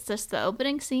movie. It's just the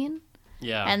opening scene,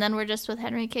 Yeah. and then we're just with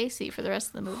Henry Casey for the rest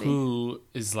of the movie. Who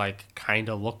is kind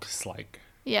of looks like.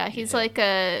 Yeah, he's like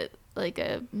a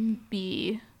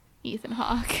B Ethan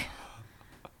Hawke.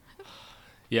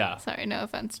 Yeah. Sorry, no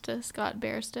offense to Scott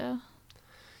Bairstow.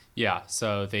 Yeah,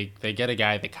 so they get a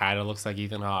guy that kind of looks like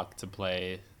Ethan Hawke to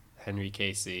play Henry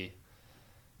Casey,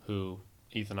 who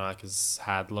Ethan Hawke has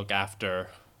had look after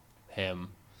him,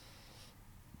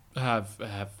 have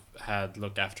had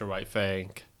look after White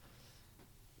Fang.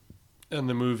 And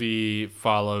the movie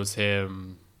follows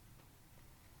him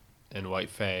and White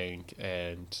Fang,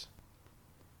 and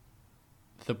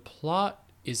the plot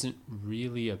isn't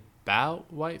really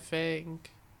about White Fang,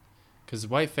 because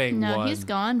White Fang No, won. he's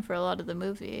gone for a lot of the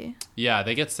movie. Yeah,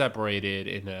 they get separated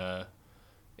in a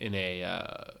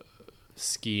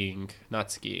skiing,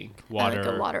 not skiing, water,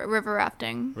 Like a water river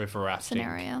rafting. river rafting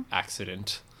scenario.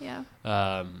 accident. Yeah.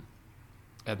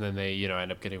 And then they,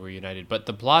 end up getting reunited. But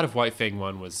the plot of White Fang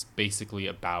 1 was basically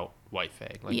about White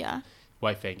Fang. Like, Yeah.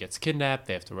 White Fang gets kidnapped,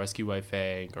 they have to rescue White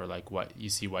Fang, or like what you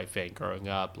see White Fang growing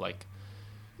up, like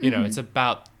it's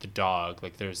about the dog.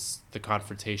 Like there's the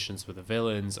confrontations with the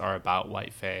villains are about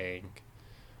White Fang.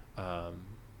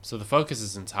 So the focus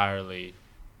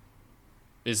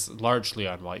is largely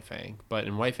on White Fang. But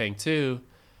in White Fang 2,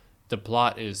 the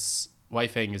plot is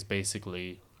White Fang is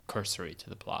basically cursory to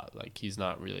the plot. Like he's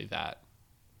not really that.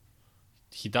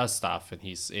 He does stuff and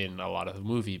he's in a lot of the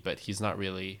movie, but it's not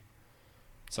really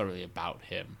about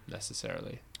him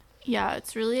necessarily. Yeah,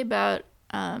 it's really about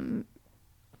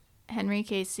Henry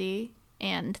Casey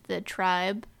and the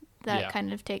tribe that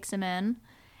kind of takes him in,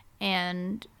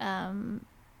 and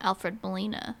Alfred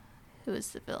Molina, who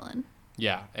is the villain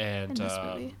Yeah, and in this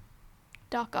movie.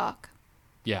 Doc Ock.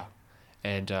 yeah,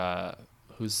 and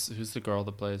who's the girl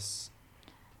that plays?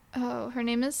 Oh, her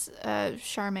name is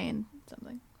Charmaine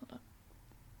something. Hold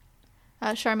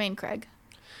on. Charmaine Craig.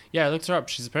 Yeah, I looked her up.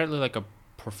 She's apparently like a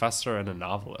professor and a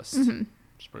novelist. Mm-hmm.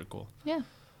 Which is pretty cool. Yeah.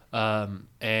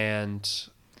 And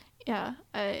Yeah.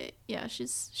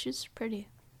 She's pretty.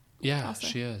 yeah, Also.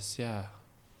 she is. Yeah.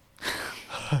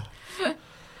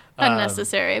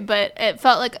 Unnecessary, but it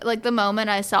felt like the moment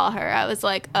I saw her, I was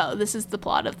like, oh, this is the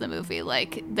plot of the movie.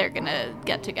 Like they're gonna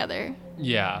get together.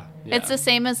 Yeah. It's the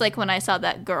same as like when I saw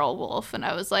that girl wolf, and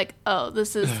I was like, oh,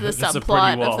 this is the It's a pretty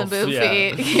subplot of the wolf, movie.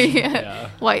 yeah. Yeah.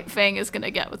 White Fang is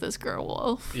gonna get with this girl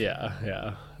wolf. Yeah.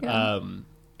 Yeah.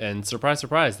 And surprise,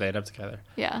 surprise, they end up together.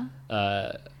 Yeah.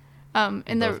 In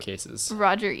In both the cases.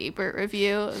 Roger Ebert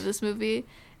review of this movie,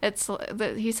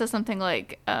 he says something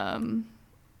like,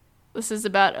 this is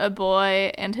about a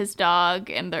boy and his dog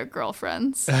and their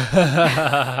girlfriends.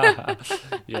 Yeah,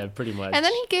 pretty much. And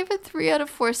then he gave it 3 out of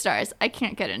 4 stars. I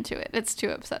can't get into it. It's too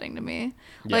upsetting to me.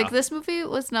 Yeah. Like, this movie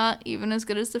was not even as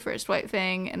good as the first White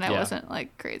Fang, and I Yeah. wasn't,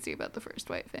 like, crazy about the first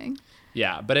White Fang.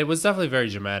 Yeah, but it was definitely very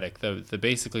dramatic.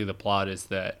 Basically the plot is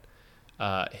that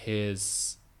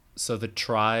the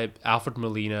tribe, Alfred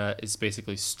Molina is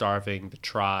basically starving the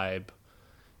tribe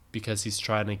because he's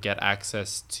trying to get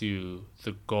access to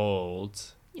the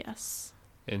gold. Yes.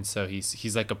 And so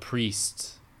he's like a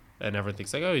priest, and everyone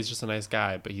thinks like, oh, he's just a nice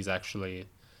guy, but he's actually a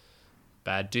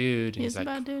bad dude. And He's he's a like,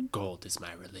 bad dude. gold is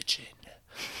my religion.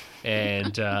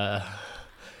 And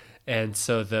and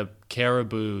so the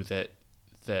caribou that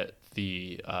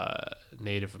the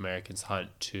Native Americans hunt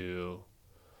to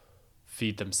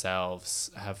feed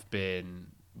themselves have been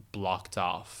blocked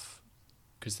off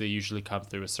because they usually come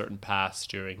through a certain pass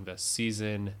during the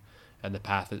season, and the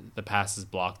pass is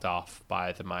blocked off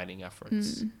by the mining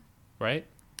efforts, right?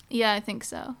 Yeah, I think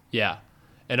so. Yeah.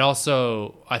 And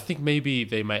also, I think maybe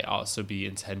they might also be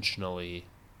intentionally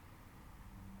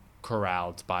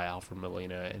corralled by Alfred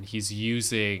Molina, and he's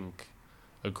using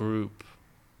a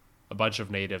bunch of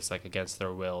natives, like, against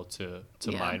their will to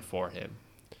Yeah. mine for him.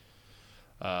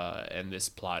 And this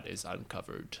plot is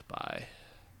uncovered by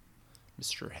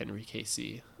Mr. Henry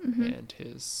Casey and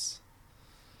his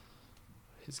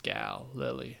gal,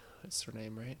 Lily. Is her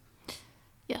name, right?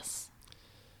 Yes.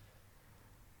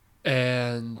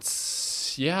 And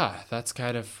yeah, that's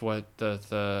kind of what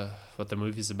the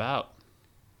movie's about.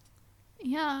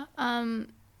 Yeah.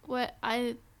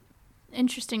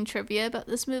 Interesting trivia about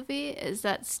this movie is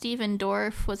that Stephen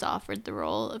Dorff was offered the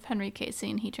role of Henry Casey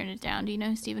and he turned it down. Do you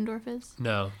know who Stephen Dorff is?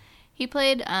 No. He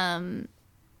played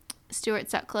Stuart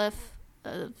Sutcliffe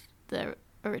of the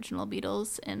original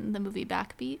Beatles in the movie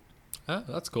Backbeat. Oh,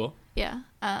 that's cool. Yeah.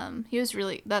 He was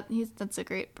really that's a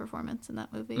great performance in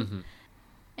that movie. Mm-hmm.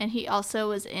 And he also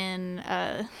was in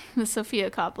the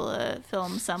Sofia Coppola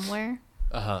film Somewhere.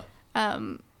 Uh-huh.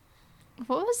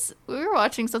 We were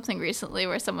watching something recently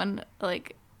where someone,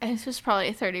 like, it was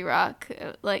probably 30 Rock,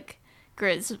 like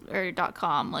Grizz or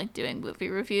 .com, like, doing movie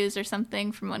reviews or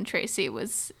something from when Tracy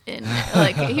was in,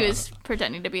 like, he was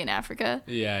pretending to be in Africa.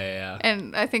 Yeah.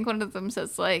 And I think one of them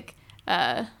says, like,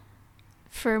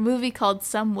 for a movie called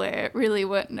Somewhere, it really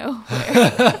went nowhere.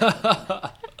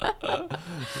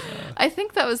 I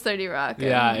think that was 30 Rock.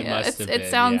 Yeah, it must have been.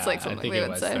 It sounds yeah. like something I think we it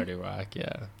would was say. 30 Rock,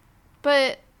 yeah.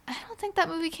 But I don't think that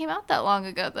movie came out that long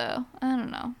ago, though. I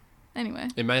don't know. Anyway.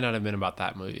 It might not have been about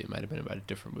that movie. It might have been about a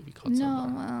different movie called No,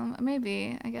 Somewhere.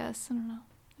 maybe, I guess. I don't know.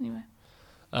 Anyway.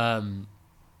 I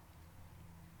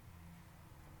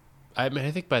mean,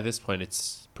 I think by this point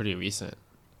it's pretty recent,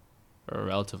 or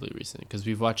relatively recent, because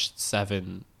we've watched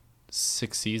 6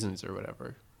 seasons or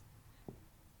whatever.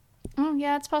 Oh,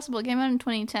 yeah, it's possible. It came out in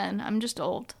 2010. I'm just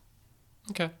old.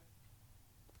 Okay.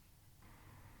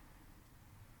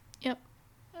 Yep.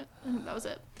 That was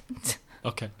it.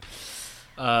 Okay.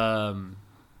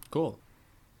 Cool.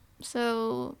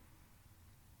 So,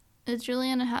 the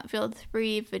Juliana Hatfield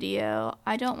 3 video,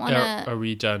 I don't want Are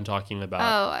we done talking about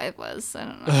Oh, I was. I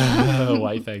don't know.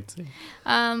 wife acting?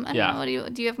 I don't Yeah. know.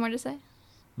 What do you have more to say?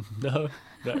 No,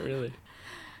 not really.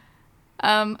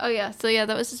 Oh yeah. So yeah,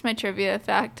 that was just my trivia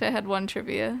fact. I had one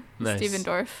trivia. Nice. Steven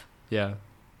Dorff. Yeah.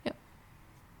 Yep.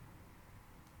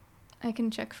 I can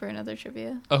check for another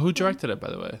trivia. Oh, who directed it, by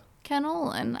the way? Ken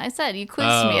Olin. I said you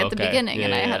quizzed me at the okay. beginning, Yeah,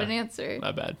 and I yeah, had yeah. an answer.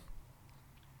 My bad.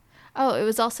 Oh, it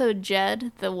was also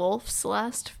Jed the Wolf's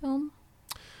last film,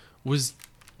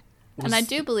 and I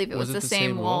do believe it was the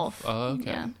same wolf. Oh,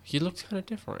 okay. Yeah. He looked kind of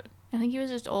different. I think he was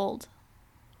just old.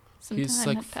 Some His time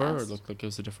like had fur passed. looked like it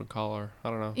was a different color. I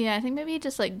don't know. Yeah, I think maybe he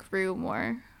just like grew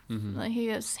more. Mm-hmm. Like he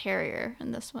was hairier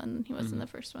in this one than he was in the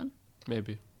first one.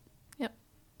 Maybe. Yep.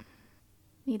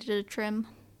 Needed a trim.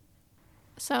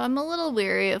 So I'm a little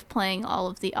weary of playing all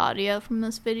of the audio from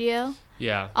this video.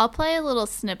 Yeah. I'll play a little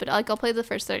snippet. Like I'll play the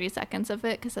first 30 seconds of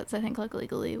it because that's I think like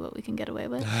legally what we can get away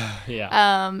with.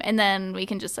 Yeah. And then we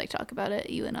can just like talk about it,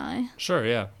 you and I. Sure.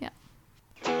 Yeah. Yeah.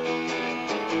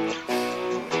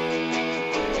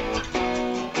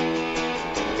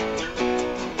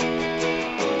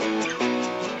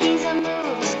 He's a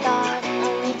movie star,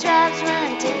 only drives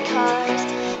rented cars.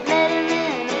 Met him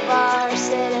in a bar,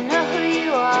 said I know who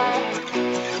you are.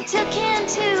 Took him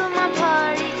to my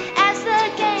party as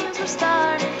the games were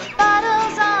started.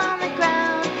 Bottles on the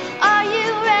ground, are you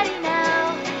ready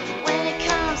now? When it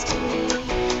comes to me,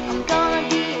 I'm gonna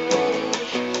be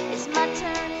ready. It's my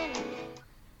turn.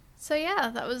 So yeah,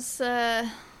 that was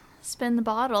Spin the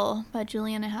Bottle by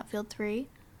Juliana Hatfield 3.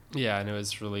 Yeah, and it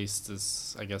was released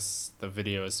as, I guess, the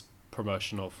video is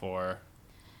promotional for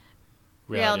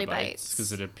Reality Bites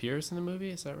because it appears in the movie.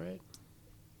 Is that right?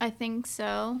 I think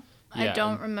so. I Yeah,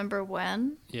 don't and- remember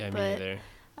when. Yeah, me but, neither.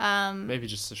 Maybe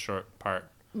just a short part.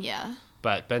 Yeah.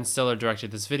 But Ben Stiller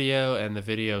directed this video, and the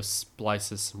video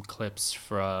splices some clips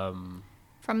from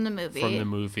From the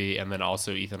movie. and then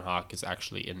also Ethan Hawke is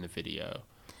actually in the video,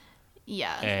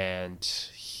 Yeah. and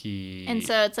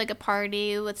so it's like a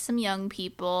party with some young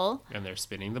people. and they're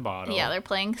spinning the bottle. Yeah, they're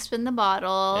playing Spin the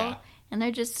Bottle. Yeah. And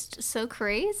they're just so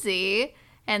crazy.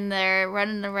 And they're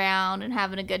running around and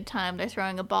having a good time. They're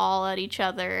throwing a ball at each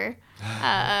other.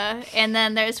 And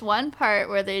then there's one part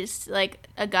where there's like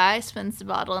a guy spins the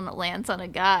bottle and it lands on a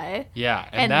guy. Yeah,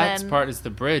 and And that then- part is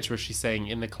the bridge where she's saying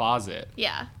 "in the closet,"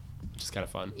 Yeah. which is kind of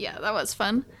fun. Yeah, that was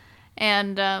fun.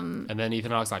 And And then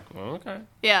Ethan Hawke's like, oh, "Okay,"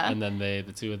 yeah. and then the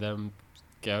two of them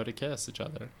go to kiss each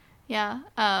other. Yeah.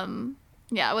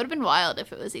 Yeah, it would have been wild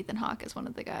if it was Ethan Hawke as one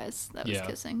of the guys that was Yeah.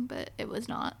 kissing, but it was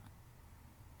not.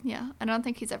 Yeah, I don't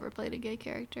think he's ever played a gay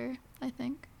character, I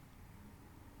think.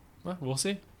 Well, we'll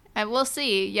see. I will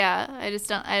see. Yeah, I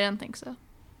don't think so.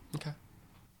 Okay.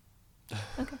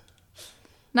 Okay.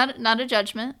 Not a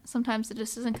judgment. Sometimes it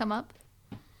just doesn't come up.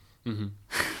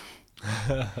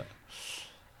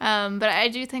 But I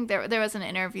do think there was an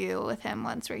interview with him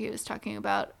once where he was talking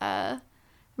about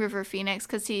River Phoenix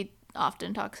because he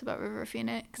often talks about River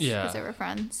Phoenix because Yeah. they were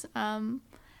friends.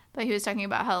 But he was talking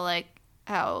about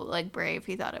how brave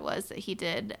he thought it was that he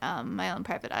did My Own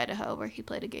Private Idaho where he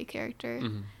played a gay character.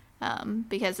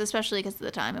 Because especially because at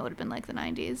the time it would have been like the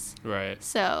 90s. Right.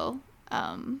 So,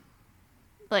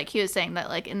 like he was saying that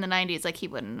like in the 90s, like he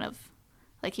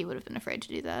would have been afraid to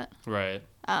do that. Right.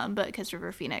 But because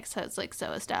River Phoenix has like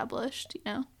so established, you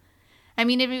know. I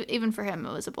mean, even for him,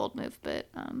 it was a bold move, but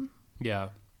Yeah.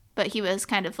 but he was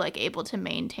kind of like able to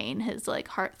maintain his like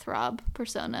heartthrob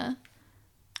persona.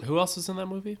 Who else was in that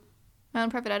movie? My Own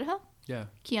Private Idaho, Yeah.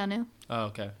 Keanu. Oh,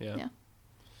 okay. Yeah. Yeah.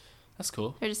 That's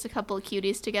cool. They're just a couple of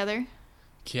cuties together.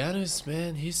 Keanu's,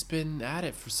 man, he's been at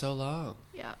it for so long.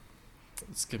 Yeah.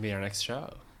 It's gonna be our next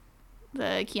show.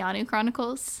 The Keanu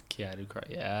Chronicles. Keanu cry.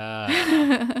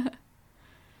 Yeah.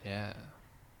 Yeah.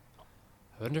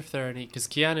 I wonder if there are any, because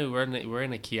Keanu, we're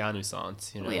in a Keanu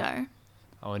sans, you know. We are.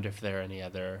 I wonder if there are any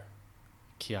other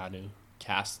Keanu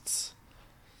casts.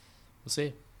 We'll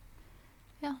see.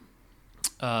 Yeah.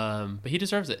 But he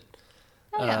deserves it.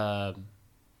 Oh, yeah. Um,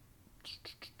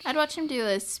 I'd watch him do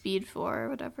a Speed 4 or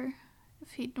whatever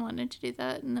if he wanted to do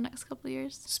that in the next couple of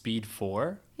years. Speed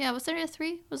 4? Yeah, was there a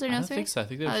 3? Was there I no don't 3? think so. I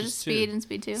think there was just just Speed two. and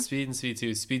Speed 2. Speed and Speed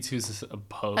 2. Speed 2 is a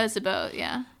boat. Oh, it's a boat,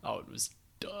 yeah. Oh, it was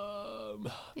dumb.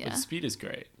 film. Yeah. But Speed is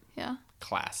great. Yeah.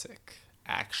 Classic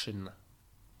action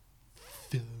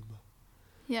film.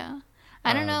 Yeah.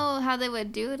 I don't know how they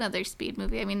would do another Speed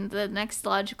movie. I mean, the next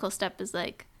logical step is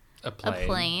like A a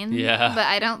plane. Yeah. But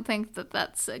I don't think that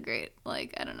that's a great,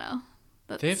 like, I don't know.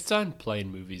 That's... They've done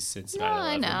plane movies since No, 9/11.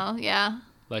 I know. Yeah.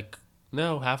 Like,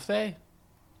 no, have they?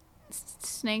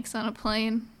 Snakes on a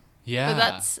plane.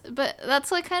 Yeah. But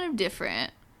that's like kind of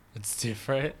different. It's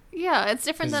different. Yeah, it's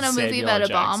different than a Is it movie Samuel about L. a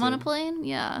bomb on a Jackson? plane.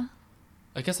 Yeah.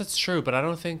 I guess that's true, but I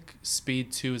don't think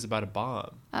Speed 2 is about a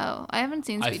bomb. Oh, I haven't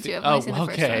seen Speed 2. I've Oh, only seen the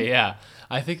first one. okay, yeah.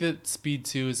 I think that Speed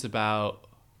 2 is about.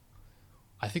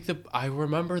 I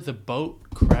remember the boat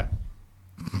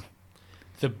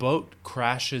the boat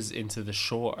crashes into the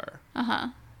shore.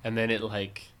 And then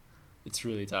it's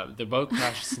really dumb. The boat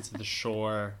crashes into the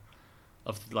shore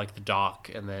of like the dock,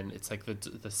 and then it's like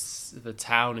the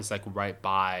town is like right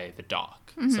by the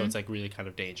dock, so it's like really kind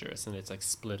of dangerous, and it's like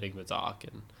splitting the dock,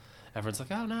 and everyone's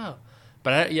like, oh no.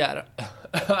 But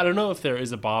I don't know if there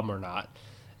is a bomb or not.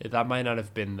 That might not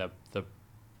have been the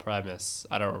premise.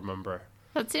 I don't remember.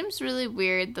 That seems really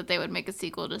weird that they would make a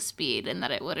sequel to Speed and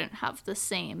that it wouldn't have the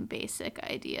same basic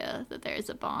idea that there is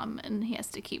a bomb and he has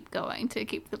to keep going to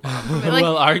keep the bomb. Like,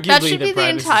 Well, arguably that should the be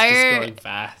premise the entire. is just going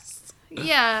fast.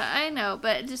 Yeah, I know,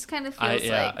 but it just kind of feels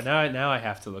like. Now I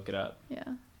have to look it up. Yeah.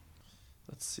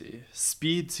 Let's see.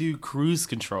 Speed 2 Cruise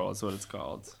Control is what it's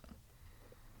called.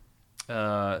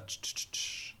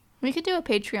 We could do a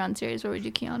Patreon series where we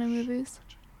do Keanu movies.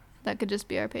 That could just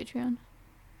be our Patreon.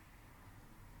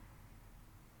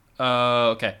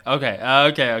 Okay.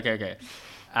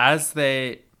 As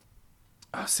they...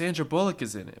 Oh, Sandra Bullock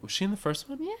is in it. Was she in the first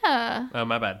one? Yeah. Oh,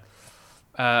 my bad.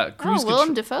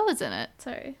 Willem Dafoe is in it.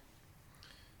 Sorry.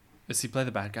 Does he play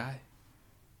the bad guy?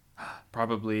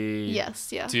 Probably.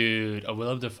 Yes, yeah. Dude, a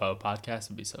Willem Dafoe podcast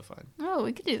would be so fun. Oh,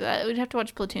 we could do that. We'd have to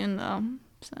watch Platoon, though.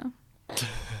 So.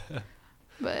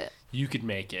 But You could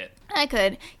make it. I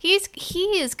could. He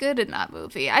is good in that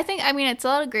movie. I mean, it's a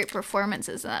lot of great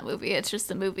performances in that movie. It's just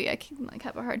the movie I can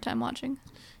have a hard time watching.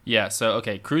 Yeah, so,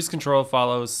 okay. Cruise Control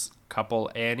follows couple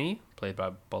Annie, played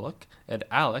by Bullock, and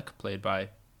Alec, played by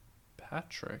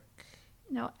Patrick.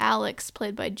 No, Alex,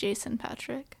 played by Jason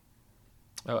Patrick.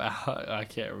 Oh, I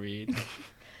can't read.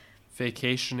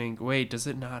 Vacationing. Wait, does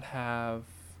it not have...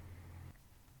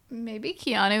 Maybe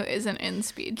Keanu isn't in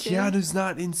Speed 2. Keanu's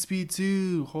not in Speed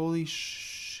 2. Holy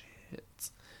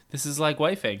shit. This is like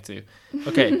White Fang 2.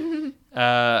 Okay.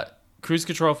 Cruise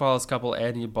Control follows couple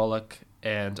Annie Bullock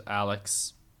and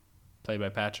Alex, played by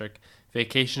Patrick,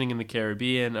 vacationing in the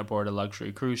Caribbean aboard a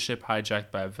luxury cruise ship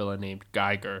hijacked by a villain named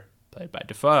Geiger, played by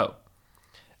Dafoe.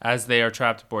 As they are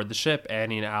trapped aboard the ship,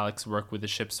 Annie and Alex work with the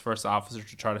ship's first officer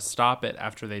to try to stop it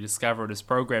after they discover it is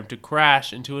programmed to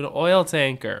crash into an oil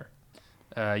tanker.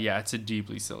 Yeah, it's a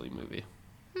deeply silly movie.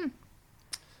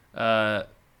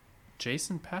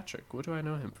 Jason Patrick, what do I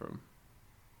know him from?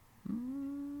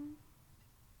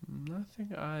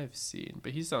 Nothing I've seen,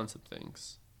 but he's done some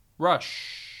things.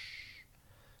 Rush,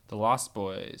 The Lost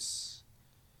Boys,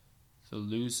 The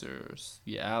Losers,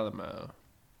 The Alamo.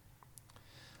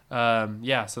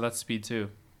 Yeah, so that's Speed 2.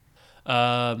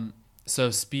 So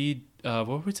Speed, what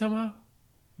were we talking about?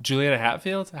 Juliana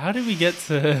Hatfield? How did we get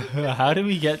to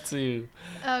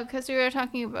Oh, because we were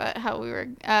talking about how we were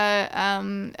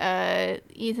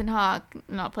Ethan Hawke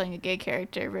not playing a gay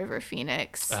character, River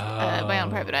Phoenix, My Own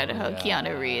Private Idaho, yeah.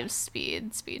 Keanu Reeves,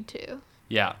 Speed 2.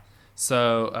 Yeah.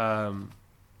 So,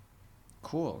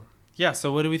 cool. Yeah,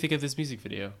 so what do we think of this music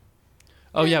video?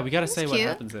 Oh, yeah, we got to say what cute.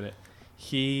 happens in it.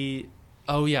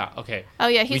 Oh, yeah, okay. Oh,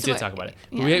 yeah, we did talk about it.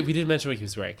 But yeah. we didn't mention what he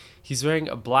was wearing. He's wearing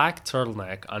a black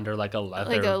turtleneck under, like, a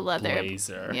leather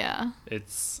blazer. Yeah.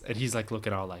 And he's, like,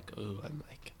 looking all like, ooh, I'm,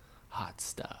 like, hot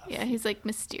stuff. Yeah, he's, like,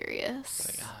 mysterious.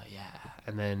 Like, oh, yeah.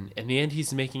 And then, in the end,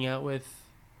 he's making out with...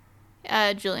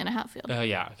 Juliana Hatfield. Oh,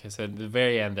 yeah. Okay, so at the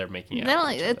very end, they're making out. They don't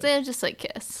with each like. other. They're just like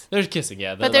kiss. They're kissing,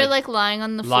 yeah. But they're like lying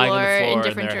on the floor in and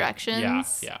different they're-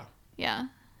 directions. Yeah, Yeah.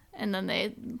 And then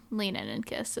they lean in and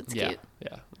kiss. It's yeah. cute.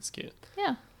 Yeah, it's cute.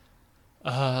 Yeah.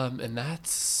 And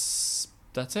that's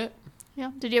it.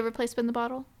 Yeah. Did you ever play Spin the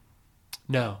Bottle?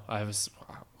 No,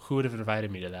 who would have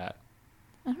invited me to that?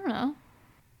 I don't know.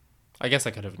 I guess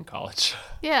I could have in college.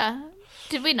 Yeah.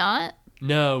 Did we not?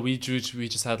 No, we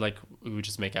just had we would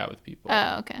just make out with people.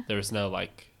 Oh, okay. There was no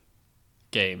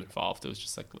game involved. It was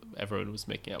just everyone was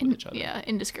making out with each other. Yeah,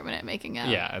 indiscriminate making out.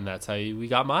 Yeah, and that's how we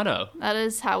got mono That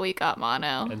is how we got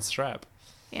mono and strep.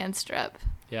 and strep.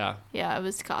 Yeah. Yeah, I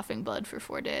was coughing blood for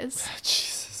 4 days.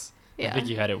 Jesus. Yeah. I think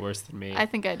you had it worse than me. I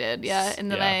think I did, yeah. And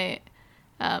then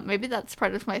maybe that's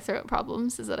part of my throat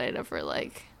problems is that I never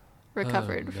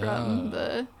recovered from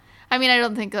the. I mean, I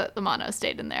don't think that the mono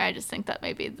stayed in there. I just think that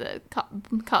maybe the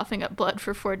coughing up blood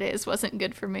for 4 days wasn't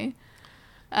good for me.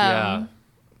 Yeah.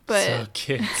 But So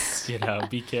kids,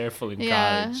 be careful in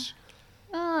Yeah. college.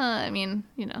 I mean,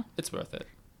 It's worth it.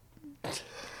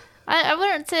 I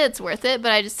wouldn't say it's worth it,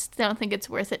 but I just don't think it's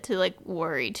worth it to like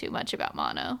worry too much about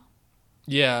mono.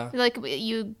 Yeah. Like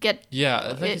you get Yeah,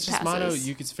 like it it's just mono. passes.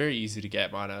 It's very easy to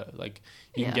get mono. Like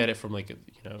you can Yeah. get it from like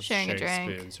Sharing a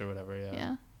drink. spoons or whatever.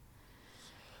 yeah.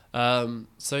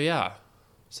 So yeah,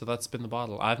 so that's Spin the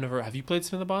Bottle. Have you played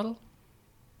Spin the Bottle?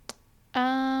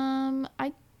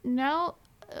 I now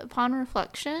upon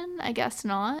reflection, I guess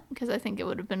not, because I think it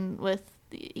would have been with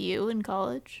you in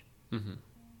college.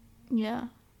 Mm-hmm. Yeah.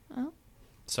 Oh,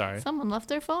 Sorry. someone left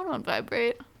their phone on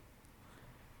vibrate.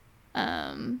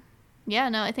 Yeah,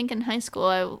 no, I think in high school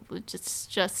I would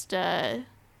just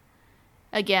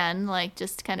again, like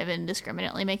just kind of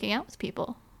indiscriminately making out with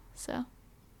people. So,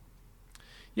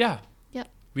 Yeah. yep.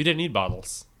 We didn't need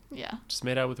bottles. Yeah. Just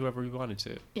made out with whoever we wanted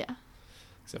to, Yeah.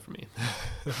 except for me.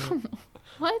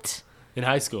 What? In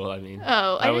high school, I mean.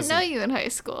 Oh, I didn't know wasn't- you in high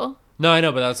school. No, I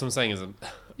know, but that's what I'm saying is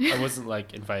I wasn't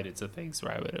like invited to things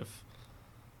where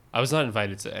I was not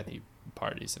invited to any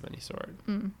parties of any sort.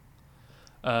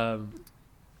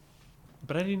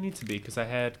 But I didn't need to be because I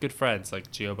had good friends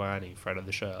like Giovanni, friend of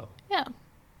the show. Yeah.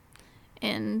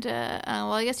 And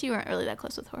well, I guess you weren't really that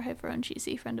close with Jorge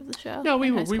Veronchisi, friend of the show. No, we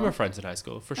in were high we were school. friends in high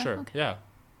school for Oh, sure. okay. Yeah.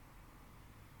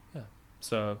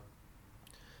 So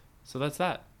that's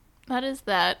that. That is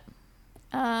that.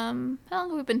 How long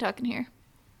have we been talking here?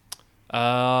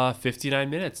 59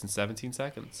 minutes and 17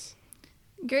 seconds.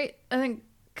 Great. I think.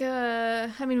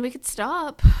 I mean, we could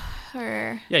stop.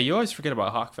 Or Yeah, you always forget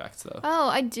about Hawk Facts though. oh,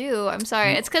 I do. I'm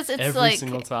sorry. It's because it's Every like.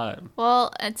 single time,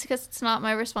 Well, it's because it's not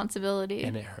my responsibility.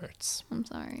 and it hurts. I'm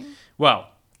sorry.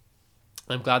 Well,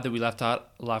 I'm glad that we left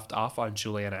off on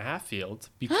Juliana Hatfield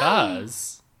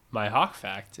because my Hawk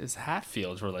Fact is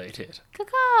Hatfield related.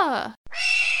 Caca.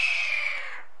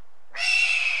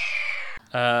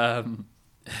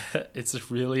 It's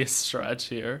really a stretch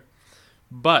here,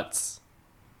 but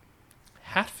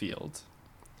Hatfield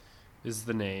is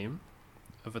the name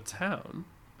of a town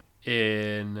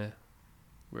in,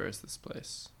 where is this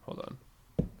place? Hold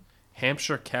on.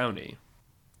 Hampshire County.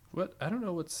 What? I don't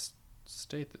know what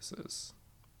state this is.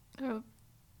 Oh,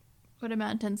 what a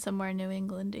mountain somewhere New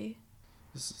Englandy.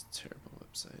 This is a terrible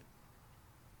website.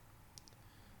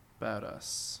 About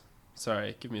Us.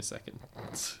 Sorry, give me a second.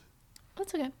 That's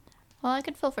okay. Well, I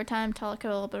could fill for time talk a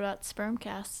little bit about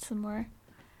Spermcast some more.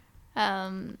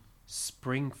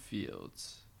 Springfield.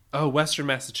 Oh, Western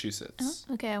Massachusetts.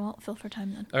 Oh, okay, I won't fill for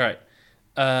time then. All right.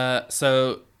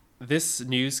 So this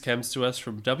news comes to us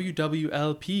from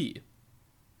WWLP,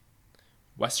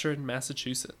 Western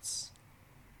Massachusetts.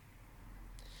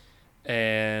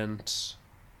 And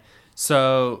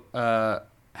so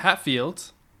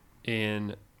Hatfield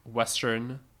in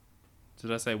Western,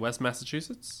 did I say West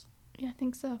Massachusetts? Yeah, I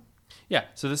think so. Yeah,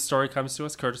 so this story comes to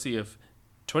us courtesy of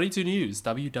 22 News,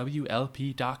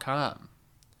 WWLP.com.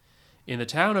 In the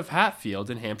town of Hatfield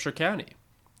in Hampshire County.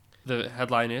 The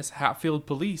headline is, Hatfield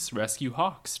police rescue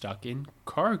hawk stuck in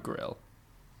car grill.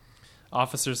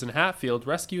 Officers in Hatfield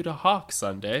rescued a hawk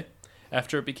Sunday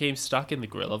after it became stuck in the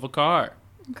grill of a car.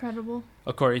 Incredible.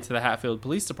 According to the Hatfield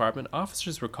Police Department,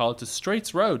 officers were called to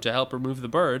Straits Road to help remove the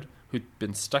bird, who'd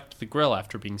been stuck to the grill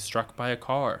after being struck by a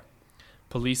car.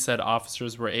 Police said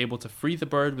officers were able to free the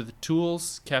bird with the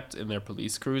tools kept in their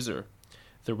police cruiser.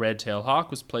 The red-tailed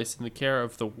hawk was placed in the care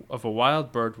of a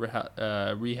wild bird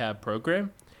rehab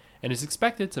program and is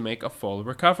expected to make a full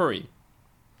recovery.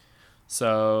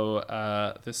 So,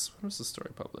 when was the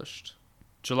story published?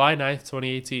 July 9th,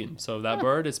 2018. So that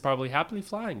bird is probably happily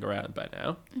flying around by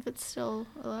now. If it's still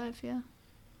alive, yeah.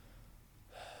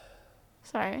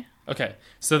 Sorry. Okay,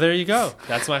 so there you go.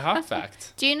 That's my hawk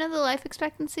fact. Do you know the life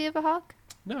expectancy of a hawk?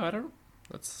 No, I don't.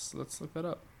 Let's look that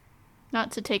up.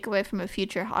 Not to take away from a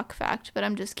future hawk fact, but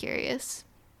I'm just curious.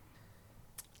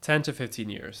 10 to 15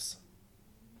 years.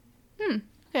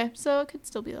 Okay, so it could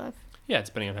still be alive. Yeah,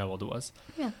 depending on how old it was.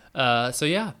 Yeah. So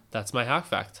yeah, that's my hawk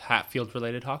fact. Hatfield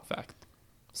related hawk fact.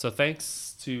 So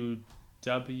thanks to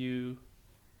WWLP?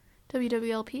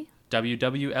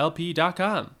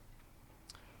 WWLP.com.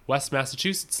 West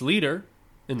Massachusetts leader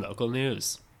in local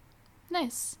news.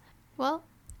 Nice. Well,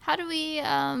 how do we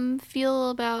feel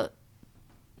about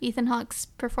Ethan Hawke's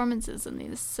performances in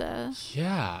these?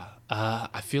 Yeah,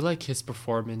 I feel like his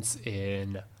performance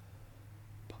in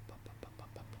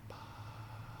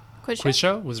Quiz Quiz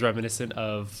Show was reminiscent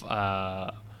of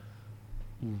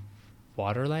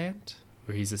Waterland,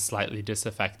 where he's a slightly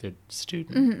disaffected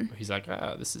student. Where he's like,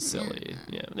 this is silly.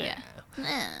 Yeah.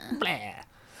 Blah.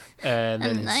 And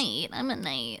then I'm a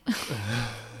knight.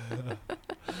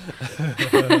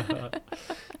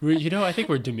 I think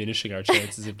we're diminishing our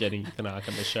chances of getting Ethan Hawke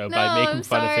on the show by making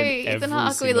fun of him every Ethan Hawke,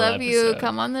 we single love you. episode.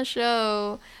 Come on the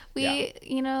show. We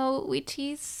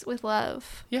tease with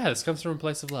love. Yeah, this comes from a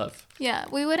place of love. Yeah,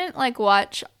 we wouldn't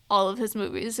watch all of his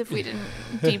movies if we didn't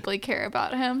deeply care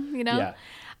about him, Yeah.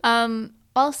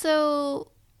 Also,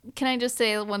 can I just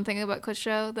say one thing about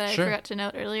Quisho that Sure. I forgot to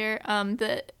note earlier?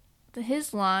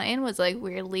 His line was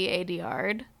weirdly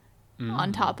ADR'd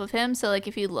on top of him. So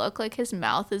if you look, his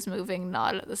mouth is moving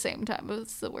not at the same time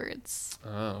as the words.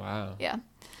 Oh, wow. Yeah.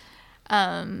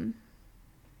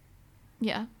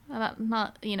 Yeah.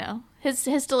 Not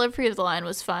his delivery of the line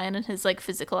was fine and his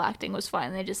physical acting was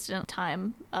fine. They just didn't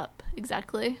time up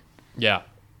exactly. Yeah.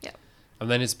 Yep. And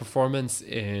then his performance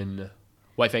in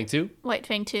White Fang 2, White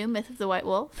Fang 2, Myth of the White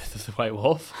Wolf. the White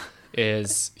Wolf,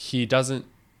 is he doesn't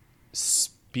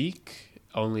speak,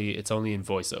 it's only in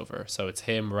voiceover. So it's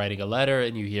him writing a letter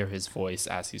and you hear his voice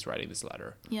as he's writing this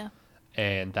letter. Yeah.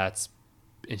 And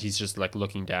he's just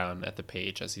looking down at the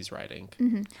page as he's writing.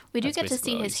 We do That's get to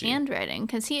basically see all his you see. handwriting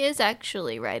because he is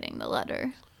actually writing the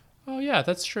letter. Oh yeah,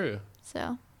 that's true.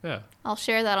 So Yeah. I'll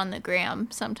share that on the gram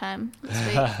sometime this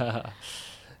week.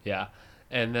 Yeah.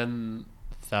 And then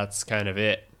that's kind of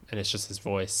it. And it's just his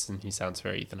voice and he sounds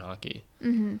very Ethan Hawke.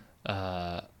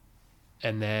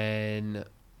 And then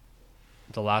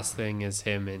the last thing is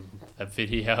him in a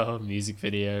music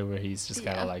video where he's just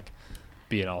kind of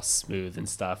being all smooth and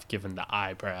stuff, given the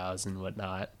eyebrows and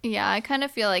whatnot. Yeah, I kind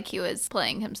of feel like he was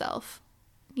playing himself,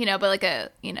 but like a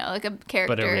character.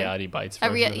 But a Reality Bites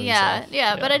version of yeah, himself.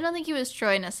 yeah, but I don't think he was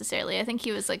Troy necessarily. I think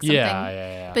he was something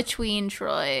Yeah. between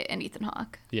Troy and Ethan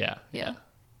Hawke. Yeah. Yeah.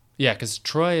 Yeah, because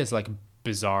Troy is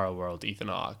Bizarro World Ethan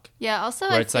Hawke. Yeah, also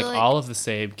Where I it's feel all of the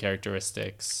same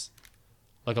characteristics,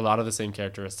 a lot of the same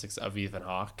characteristics of Ethan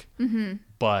Hawke,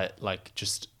 but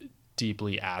just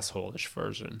deeply asshole-ish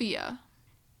version. Yeah.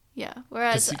 Yeah.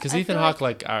 Whereas Because I Ethan feel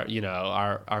Hawke,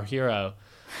 our hero,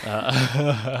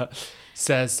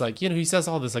 says he says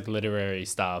all this literary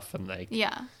stuff and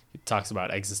yeah. he talks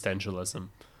about existentialism,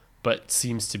 but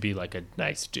seems to be a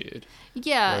nice dude.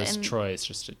 Yeah. Whereas And, Troy is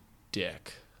just a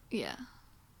dick. yeah.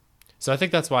 So I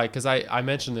think that's why, because I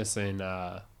mentioned this in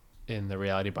the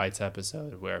Reality Bites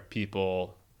episode where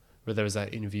there was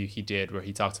that interview he did where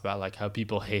he talked about how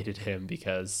people hated him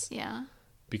because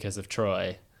of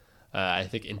Troy. I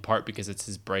think in part because it's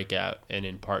his breakout and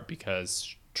in part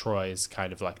because Troy is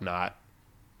kind of not,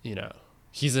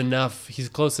 he's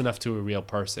close enough to a real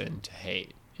person to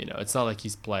hate. It's not like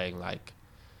he's playing Lex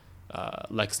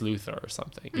Luthor or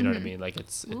something. You know what I mean?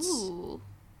 It's Ooh.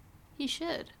 He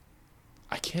should.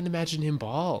 I can't imagine him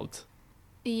bald.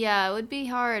 Yeah, it would be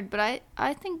hard, but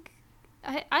I think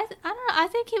I don't know. I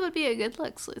think he would be a good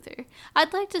Lex Luthor.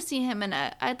 I'd like to see him in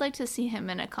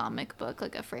a comic book,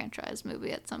 a franchise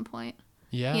movie at some point.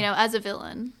 Yeah. As a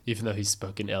villain. Even though he's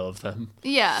spoken ill of them.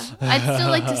 Yeah, I'd still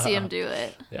like to see him do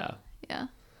it. Yeah. Yeah.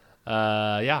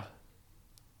 Yeah.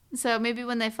 So maybe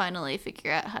when they finally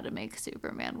figure out how to make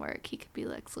Superman work, he could be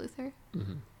Lex Luthor.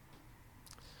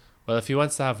 Well, if he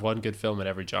wants to have one good film in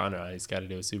every genre, he's got to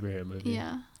do a superhero movie.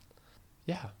 Yeah.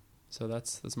 Yeah. So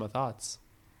that's my thoughts.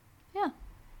 Yeah.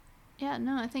 Yeah,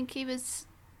 no, I think he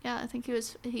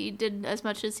did as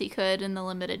much as he could in the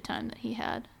limited time that he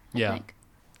had. I think,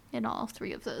 in all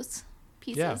three of those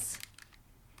pieces.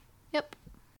 Yeah. Yep.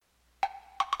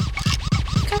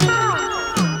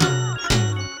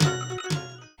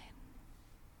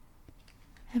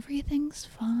 Everything's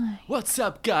fine. What's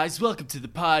up, guys? Welcome to the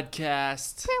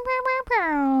podcast.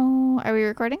 Are we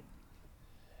recording?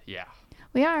 Yeah.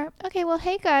 We are. Okay, well,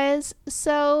 hey guys.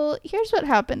 So here's what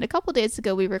happened. A couple days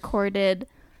ago, we recorded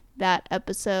that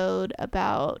episode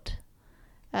about,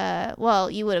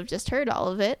 you would have just heard all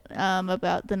of it,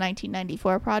 about the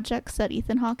 1994 projects that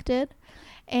Ethan Hawke did.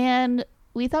 And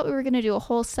we thought we were going to do a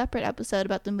whole separate episode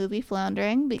about the movie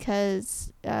Floundering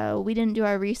because we didn't do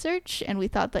our research and we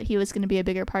thought that he was going to be a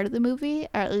bigger part of the movie,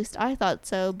 or at least I thought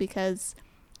so, because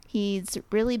he's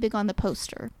really big on the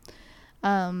poster.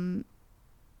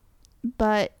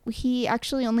 But he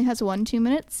actually only has 1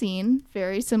 2-minute scene,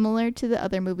 very similar to the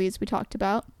other movies we talked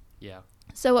about. Yeah.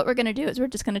 So what we're going to do is we're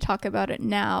just going to talk about it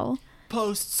now.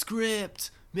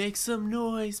 Postscript. Make some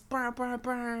noise. Bow, bow,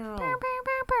 bow.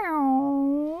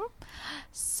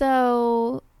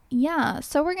 So, yeah.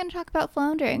 So we're going to talk about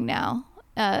Floundering now.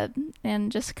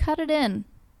 And just cut it in.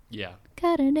 Yeah.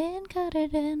 Cut it in, cut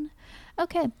it in.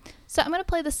 Okay. So I'm going to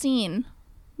play the scene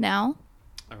now.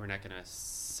 Are we not gonna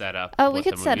set up? Oh, we what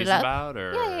could the set it movie's up. About,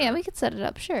 or Yeah, we could set it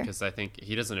up, sure. because I think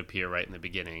he doesn't appear right in the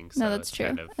beginning. So No, that's it's true.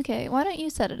 Kind of... Okay, why don't you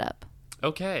set it up?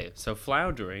 Okay, so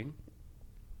Floundering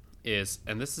is,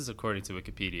 and this is according to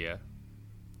Wikipedia,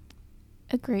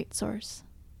 A great source.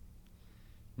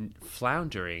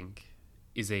 Floundering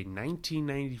is a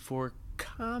 1994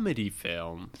 comedy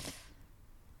film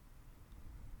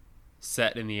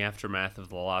set in the aftermath of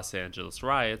the Los Angeles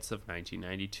riots of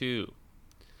 1992.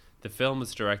 The film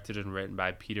was directed and written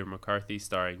by Peter McCarthy,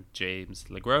 starring James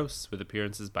LaGrosse, with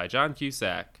appearances by John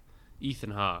Cusack,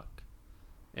 Ethan Hawke,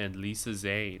 and Lisa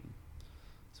Zane,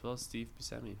 as well as Steve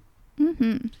Buscemi.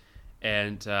 Mm-hmm.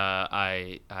 And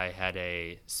I had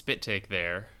a spit take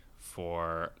there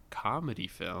for comedy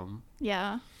film.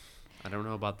 Yeah. I don't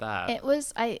know about that. It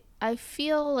was, I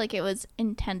feel like it was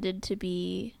intended to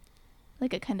be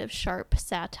like a kind of sharp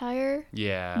satire,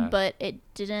 Yeah. but it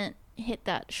didn't hit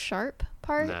that sharp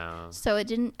part. No. So it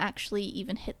didn't actually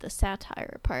even hit the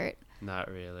satire part.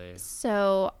 Not really.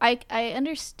 So I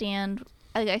understand,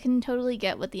 I can totally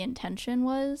get what the intention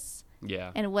was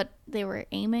Yeah. and what they were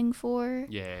aiming for,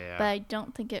 Yeah. but I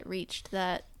don't think it reached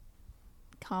that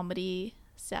comedy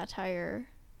satire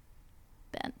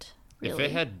bent. If Really.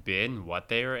 it had been what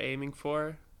they were aiming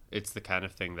for, it's the kind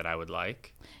of thing that I would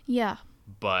like, Yeah.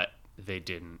 but they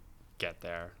didn't get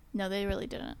there. No, they really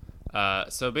didn't.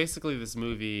 So basically, this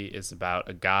movie is about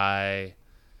a guy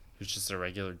who's just a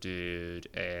regular dude,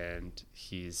 and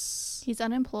he's He's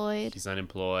unemployed.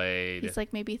 unemployed. He's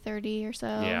like maybe 30 or so.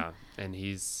 Yeah, and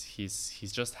he's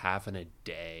just having a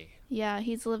day. Yeah,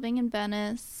 he's living in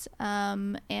Venice.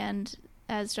 And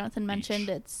as Jonathan mentioned,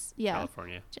 Beach. it's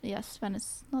California. Yes,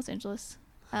 Venice, Los Angeles.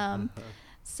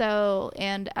 So,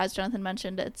 and as Jonathan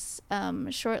mentioned, it's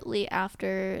shortly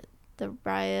after the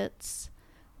riots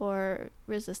or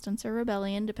resistance or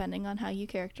rebellion, depending on how you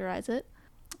characterize it.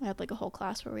 I had like a whole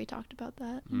class where we talked about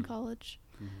that in college.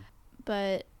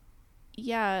 But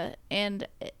yeah, and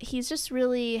he's just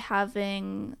really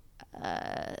having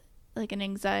like an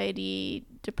anxiety,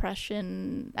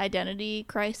 depression, identity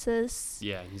crisis.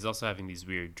 Yeah, he's also having these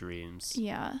weird dreams.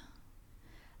 Yeah.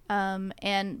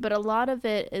 But a lot of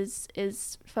it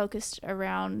is focused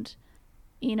around,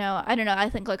 I don't know,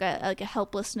 I think like a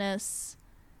helplessness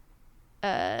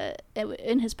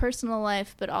in his personal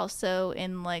life, but also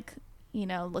in like,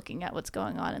 looking at what's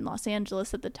going on in Los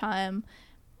Angeles at the time.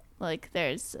 Like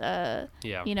there's a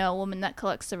woman that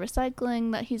collects the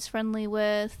recycling that he's friendly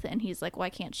with, and he's like,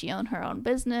 why can't she own her own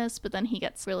business? But then he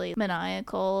gets really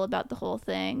maniacal about the whole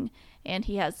thing, and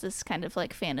he has this kind of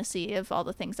like fantasy of all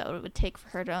the things that it would take for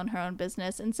her to own her own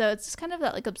business. And so it's just kind of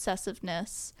that like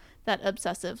obsessiveness, that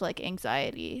obsessive like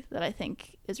anxiety that I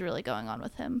think is really going on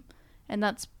with him. And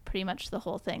that's pretty much the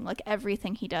whole thing. Like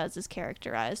everything he does is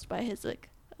characterized by his like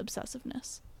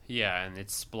obsessiveness. Yeah, and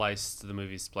the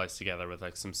movie's spliced together with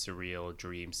like some surreal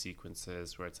dream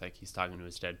sequences where it's like he's talking to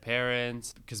his dead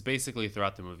parents, because basically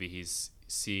throughout the movie he's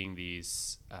seeing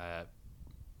this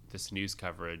news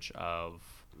coverage of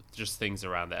just things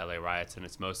around the LA riots, and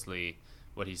it's mostly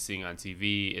what he's seeing on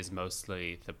TV is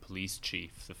mostly the police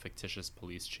chief, the fictitious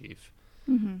police chief,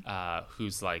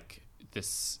 who's like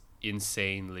this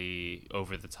insanely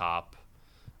over the top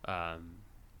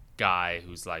guy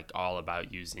who's like all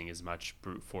about using as much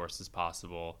brute force as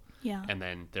possible. Yeah. And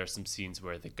then there's some scenes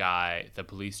where the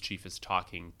police chief is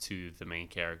talking to the main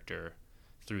character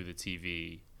through the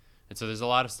TV. And so there's a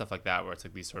lot of stuff like that where it's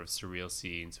like these sort of surreal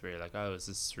scenes where you're like, oh, is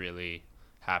this really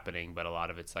happening? But a lot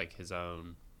of it's like his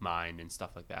own mind and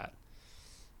stuff like that.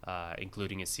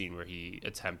 Including a scene where he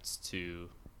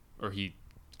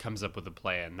comes up with a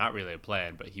plan, not really a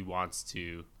plan, but he wants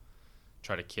to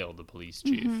try to kill the police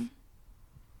chief.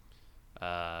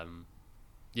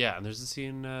 Yeah, and there's a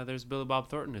scene, there's Billy Bob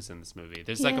Thornton is in this movie.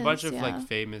 There's like a bunch of like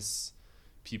famous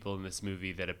people in this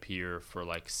movie that appear for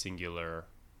like singular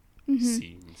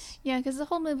scenes. Yeah, because the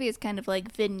whole movie is kind of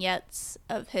like vignettes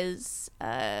of his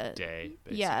Day,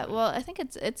 basically. Yeah, well, I think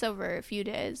it's over a few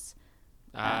days.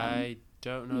 I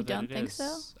don't know you that don't it think is.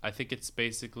 so? I think it's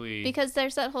basically Because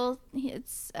there's that whole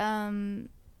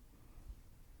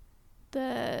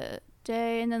the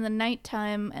day and then the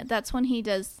nighttime. That's when he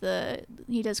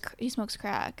smokes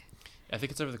crack. I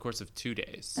think it's over the course of 2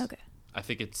 days. Okay. I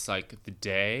think it's like the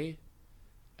day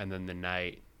and then the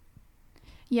night.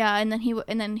 Yeah, and then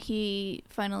he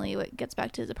finally gets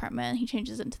back to his apartment. He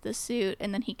changes into the suit,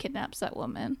 and then he kidnaps that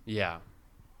woman. Yeah.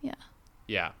 Yeah.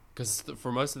 Yeah, because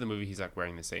for most of the movie, he's like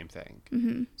wearing the same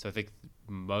thing. So I think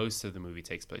most of the movie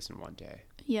takes place in one day.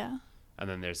 Yeah. And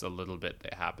then there's a little bit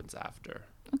that happens after,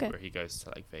 Okay. where he goes to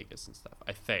like Vegas and stuff.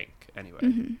 I think,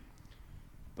 anyway.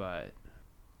 But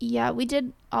Yeah, we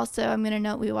did also, I'm going to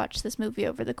note, we watched this movie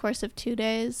over the course of 2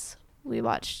 days. We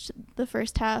watched the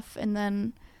first half and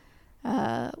then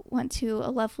went to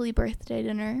a lovely birthday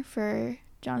dinner for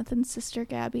Jonathan's sister,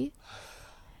 Gabby,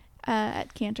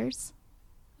 at Cantor's,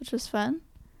 which was fun.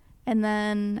 And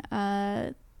then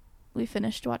we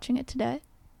finished watching it today.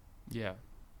 Yeah.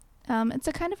 It's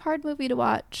a kind of hard movie to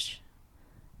watch,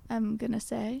 I'm going to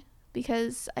say,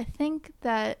 because I think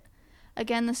that,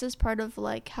 again, this is part of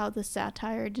like how the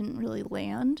satire didn't really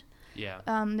land. Yeah.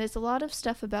 There's a lot of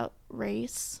stuff about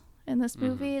race in this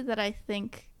movie that I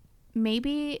think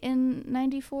maybe in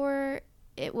 94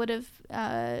 it would have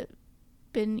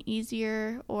been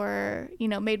easier or, you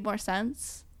know, made more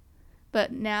sense.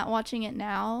 But now, watching it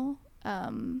now,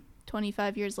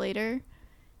 25 years later,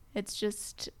 it's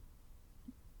just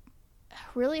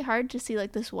really hard to see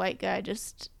like this white guy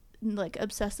just like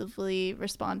obsessively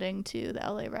responding to the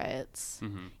LA riots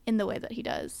in the way that he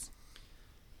does.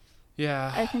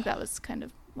 Yeah. I think that was kind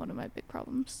of one of my big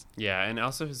problems. Yeah, and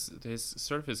also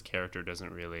his character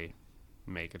doesn't really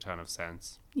make a ton of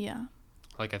sense. Yeah.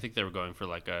 Like, I think they were going for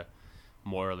like a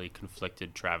morally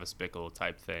conflicted Travis Bickle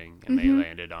type thing, and they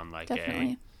landed on like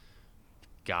Definitely. a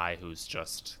guy who's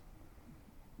just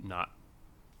not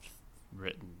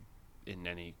written in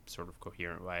any sort of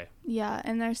coherent way. Yeah,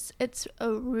 and it's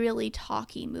a really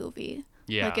talky movie.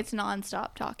 Yeah. Like, it's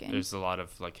nonstop talking. There's a lot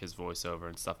of like his voiceover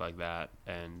and stuff like that,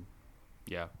 and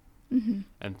yeah.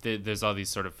 And there's all these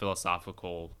sort of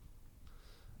philosophical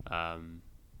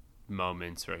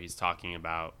moments where he's talking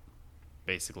about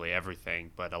basically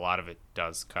everything, but a lot of it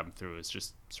does come through as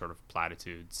just sort of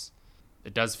platitudes.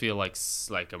 It does feel like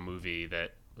a movie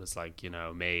that was like, you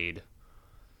know, made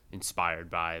inspired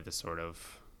by the sort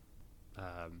of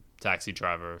Taxi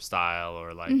Driver style,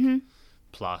 or like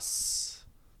plus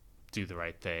Do the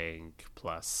Right Thing,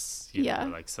 plus you know,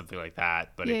 like something like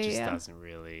that, but it just doesn't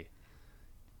really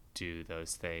do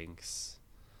those things.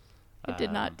 It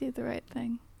did not do the right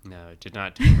thing. No, it did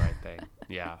not do the right thing.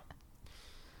 Yeah.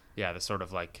 Yeah, the sort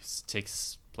of like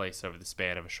takes place over the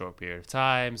span of a short period of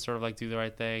time, sort of like Do the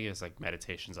Right Thing. It's like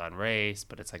meditations on race,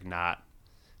 but it's like not,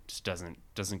 just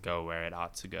doesn't go where it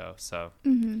ought to go. So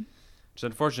it's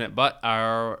unfortunate. But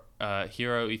our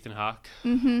hero, Ethan Hawke,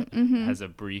 has a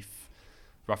brief,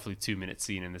 roughly 2-minute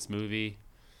scene in this movie.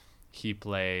 He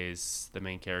plays the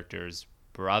main character's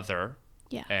brother.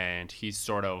 Yeah. And he's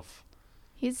sort of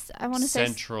I want to say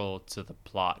central to the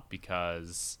plot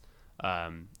because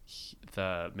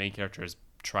the main character is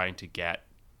trying to get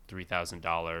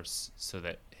 $3,000 so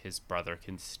that his brother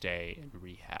can stay in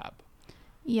rehab.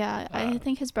 Yeah, I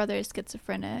think his brother is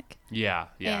schizophrenic. Yeah.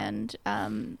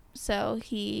 And so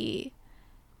he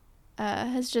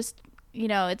has just, you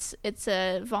know, it's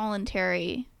a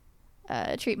voluntary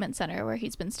treatment center where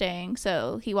he's been staying.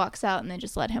 So he walks out and they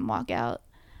just let him walk out.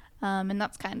 And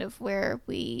that's kind of where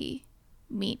we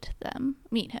meet him.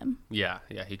 Yeah.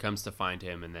 He comes to find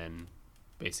him and then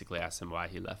basically asks him why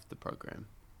he left the program.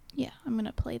 Yeah, I'm going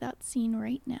to play that scene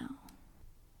right now.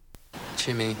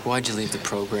 Jimmy, why'd you leave the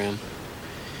program?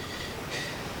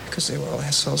 Because they were all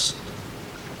assholes.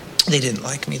 They didn't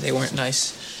like me. They weren't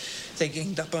nice. They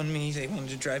ganged up on me. They wanted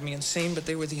to drive me insane, but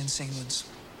they were the insane ones.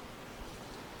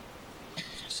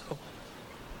 So,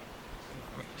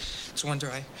 it's a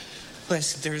wonder I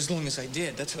lasted there as long as I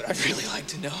did. That's what I'd really like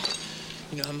to know.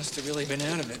 You know, I must have really been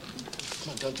out of it.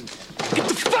 Come on, don't do that. Get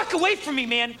the fuck away from me,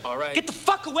 man! All right. Get the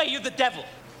fuck away! You're the devil.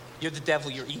 You're the devil.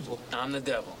 You're evil. I'm the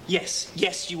devil. Yes,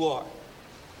 you are.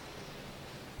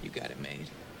 You got it made.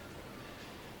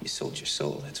 You sold your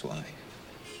soul, that's why.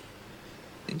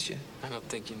 Didn't you? I don't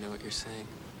think you know what you're saying.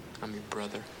 I'm your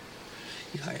brother.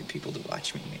 You hired people to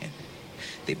watch me, man.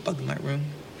 They bugged my room.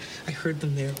 I heard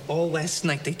them there all last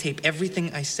night. They tape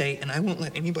everything I say, and I won't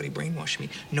let anybody brainwash me.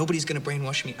 Nobody's gonna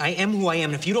brainwash me. I am who I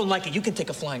am, and if you don't like it, you can take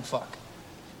a flying fuck.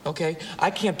 Okay? I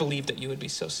can't believe that you would be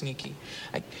so sneaky.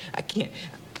 I can't.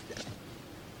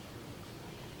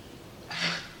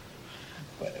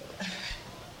 But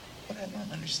what I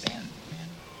don't understand, man,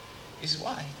 is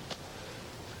why.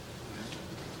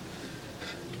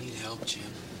 You need help, Jim.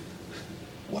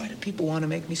 Why do people want to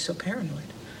make me so paranoid?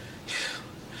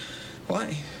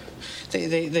 Why?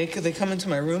 They come into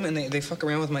my room and they fuck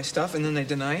around with my stuff and then they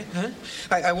deny it, huh?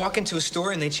 I walk into a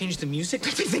store and they change the music.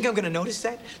 Don't they think I'm gonna notice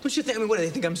that? Don't you think? I mean, what do they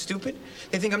think? I'm stupid?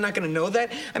 They think I'm not gonna know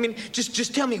that? I mean,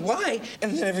 just tell me why,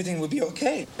 and then everything would be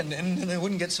okay, and I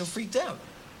wouldn't get so freaked out.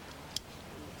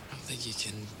 I don't think you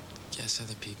can guess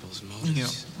other people's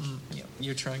motives. Yeah.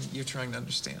 You're trying to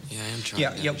understand. Yeah, I am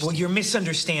trying. Yeah. Well, you're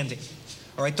misunderstanding.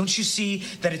 All right. Don't you see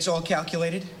that it's all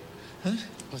calculated?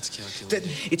 What's calculated?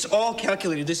 It's all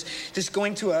calculated. This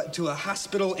going to a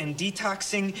hospital and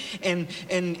detoxing and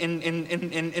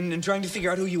trying to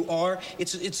figure out who you are.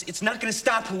 It's not going to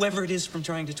stop whoever it is from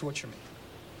trying to torture me.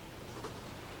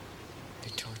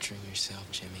 You're torturing yourself,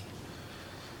 Jimmy.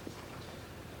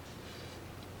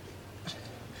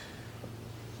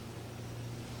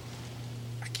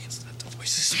 I can't stop the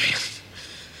voices, man.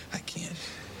 I can't.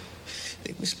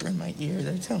 They whisper in my ear.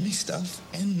 They tell me stuff,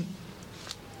 and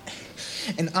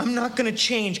I'm not gonna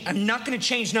change. I'm not gonna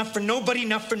change. Not for nobody.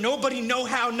 Not for nobody. No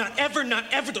how. Not ever. Not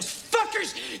ever. Those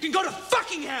fuckers can go to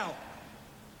fucking hell.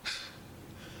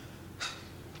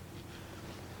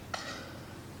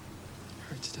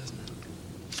 Hurts, doesn't it?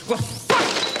 Well, fuck!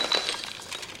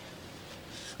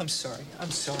 I'm sorry. I'm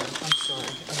sorry. I'm sorry.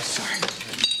 I'm sorry.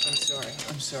 I'm sorry.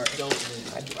 I'm sorry. Don't worry.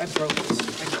 I broke this.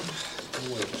 Don't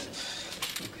worry about it.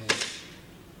 Okay?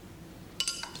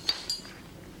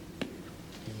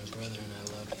 You're my brother and I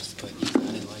love you, but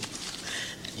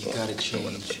you gotta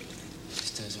change.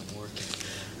 This doesn't work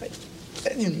anymore. I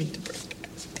didn't mean to break it.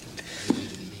 You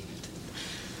didn't mean it.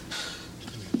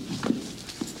 Come here.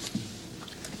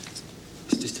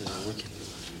 This just doesn't work anymore.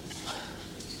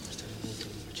 This doesn't work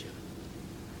anymore, Jim.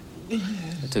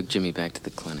 I took Jimmy back to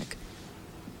the clinic.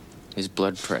 His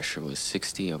blood pressure was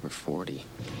 60/40.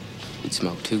 He'd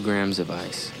smoked 2 grams of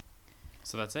ice.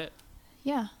 So that's it.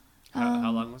 Yeah.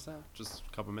 How long was that? Just a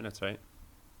couple minutes, right?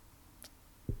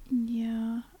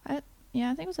 Yeah. I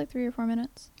think it was like 3 or 4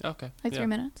 minutes. Okay. Like yeah. 3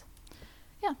 minutes.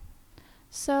 Yeah.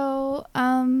 So,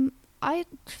 I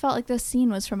felt like this scene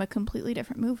was from a completely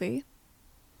different movie.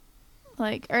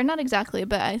 Like, or not exactly,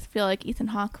 but I feel like Ethan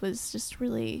Hawke was just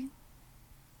really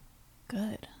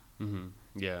good. Mm-hmm.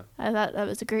 Yeah. I thought that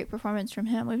was a great performance from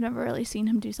him. We've never really seen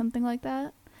him do something like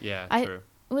that. Yeah, true.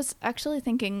 I was actually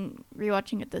thinking,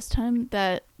 rewatching it this time,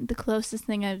 that the closest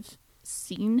thing I've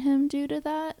seen him do to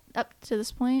that up to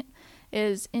this point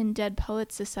is in Dead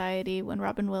Poets Society, when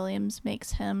Robin Williams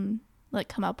makes him like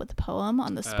come up with a poem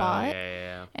on the spot.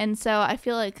 Yeah. And so I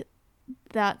feel like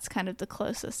that's kind of the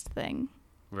closest thing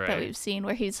Right. that we've seen,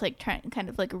 where he's like trying, kind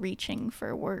of like reaching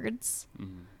for words,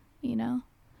 you know?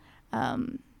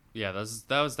 Yeah, that was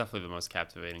definitely the most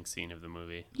captivating scene of the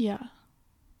movie. Yeah.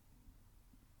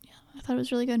 Yeah, I thought it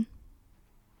was really good.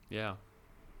 Yeah.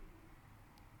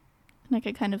 And I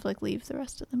could kind of like leave the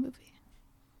rest of the movie.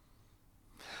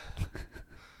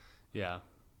 Yeah.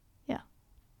 Yeah.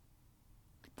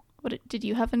 Did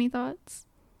you have any thoughts?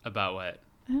 About what?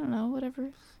 I don't know,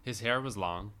 whatever. His hair was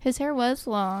long. His hair was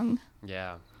long.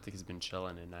 Yeah. I think he's been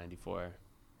chilling in 94.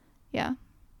 Yeah.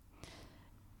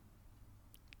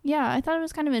 Yeah, I thought it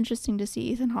was kind of interesting to see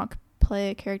Ethan Hawke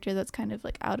play a character that's kind of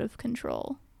like out of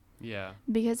control. Yeah.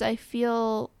 Because I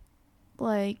feel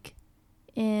like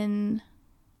in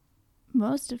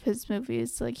most of his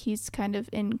movies, like he's kind of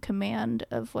in command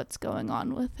of what's going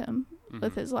on with him,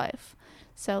 with his life.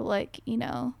 So like, you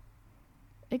know,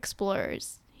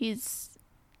 Explorers, he's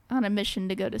on a mission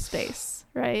to go to space,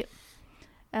 right?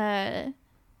 Dead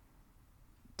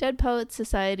Poets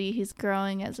Society, he's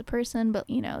growing as a person, but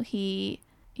you know, I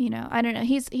don't know,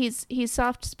 he's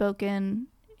soft spoken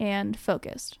and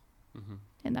focused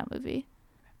in that movie.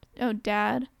 Oh,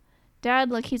 Dad,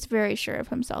 like he's very sure of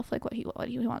himself, like what he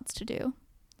wants to do.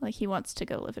 Like he wants to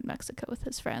go live in Mexico with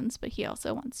his friends, but he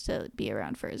also wants to be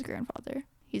around for his grandfather.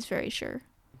 He's very sure.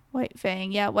 White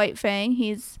Fang,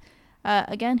 he's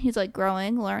again, he's like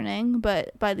growing, learning,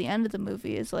 but by the end of the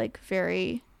movie is like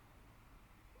very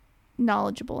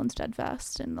knowledgeable and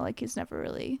steadfast, and like he's never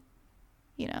really,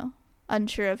 you know,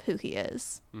 unsure of who he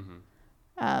is.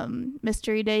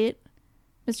 Mystery Date,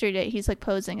 he's like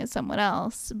posing as someone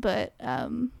else, but I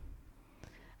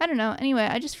don't know. Anyway,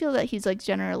 I just feel that he's like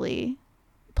generally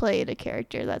played a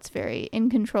character that's very in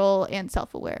control and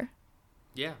self-aware.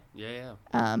 Yeah.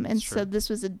 And so this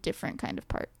was a different kind of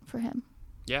part for him.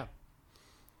 Yeah.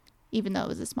 Even though it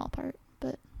was a small part,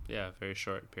 but Yeah, very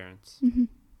short appearance.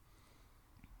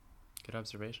 Good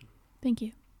observation. Thank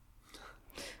you.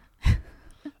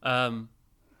 I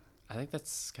think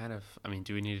that's kind of, I mean,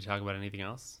 do we need to talk about anything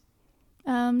else?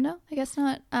 No, I guess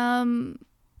not.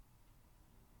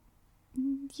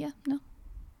 Yeah, no.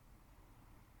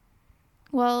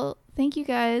 Well, thank you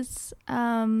guys.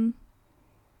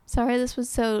 Sorry this was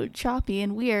so choppy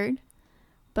and weird,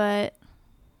 but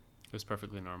It was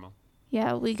perfectly normal.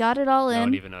 yeah, we got it all in. No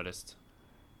one even noticed.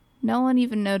 No one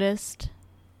even noticed.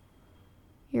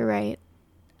 You're right.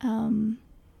 Now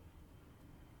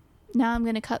I'm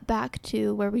going to cut back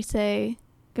to where we say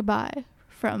goodbye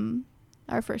from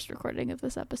our first recording of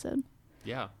this episode.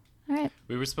 Yeah. All right.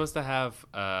 We were supposed to have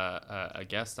a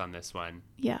guest on this one.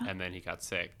 Yeah. And then he got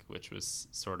sick, which was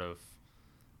sort of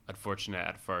unfortunate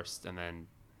at first, and then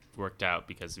worked out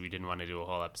because we didn't want to do a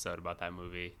whole episode about that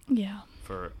movie Yeah.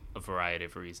 for a variety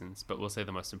of reasons. But we'll say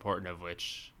the most important of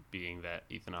which being that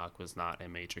Ethan Hawke was not a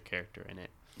major character in it.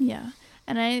 Yeah.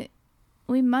 And I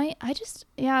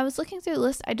was looking through the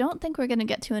list. I don't think we're going to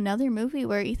get to another movie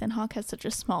where Ethan Hawke has such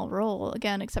a small role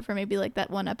again, except for maybe like that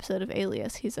one episode of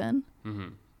Alias he's in. Mm-hmm.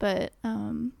 But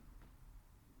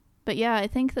yeah, I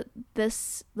think that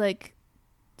this like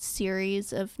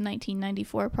series of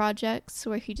 1994 projects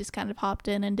where he just kind of hopped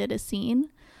in and did a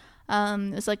scene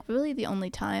is like really the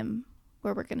only time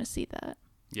where we're going to see that.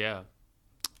 Yeah.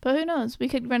 But who knows? We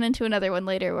could run into another one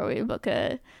later where we book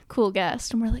a cool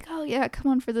guest and we're like, oh yeah,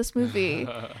 come on for this movie.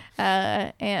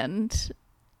 And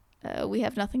we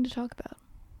have nothing to talk about.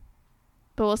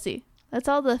 But we'll see. That's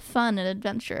all the fun and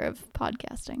adventure of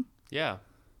podcasting. Yeah.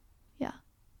 Yeah.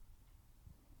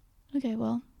 Okay,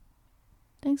 well,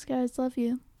 thanks guys. Love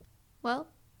you. Well,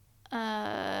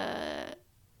 I've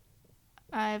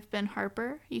been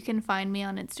Harper. You can find me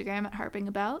on Instagram at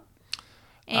harpingabout.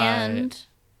 And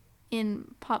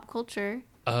in pop culture,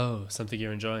 Oh, something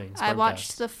you're enjoying. I Spermcast.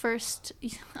 watched the first...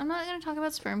 I'm not going to talk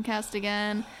about Spermcast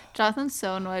again. Jonathan's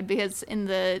so annoyed because in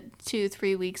the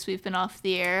 2-3 weeks we've been off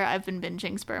the air, I've been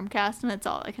binging Spermcast, and that's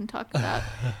all I can talk about.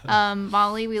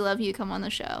 Molly, we love you. Come on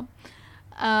the show.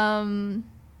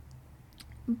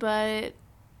 But...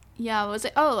 yeah, was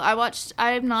it? Oh,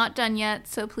 I'm not done yet,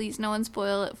 so please no one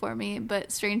spoil it for me,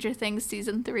 but Stranger Things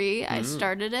Season 3, I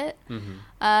started it. Mm-hmm.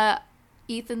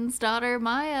 Ethan's daughter,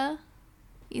 Maya...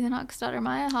 Ethan Hawke's daughter,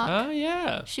 Maya Hawke. Oh,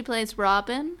 yeah. She plays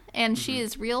Robin, and she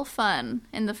is real fun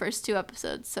in the first 2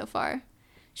 episodes so far.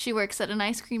 She works at an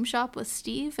ice cream shop with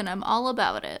Steve, and I'm all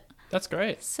about it. That's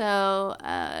great. So,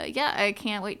 yeah, I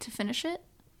can't wait to finish it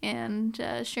and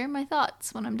share my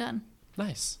thoughts when I'm done.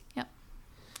 Nice. Yep.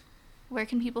 Where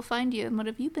can people find you, and what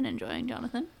have you been enjoying,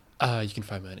 Jonathan? You can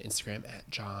find me on Instagram at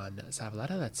John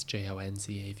Zavaleta. That's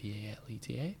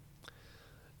JONZAVALETA.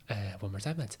 One more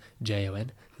time, that's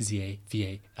JONZAVALETA.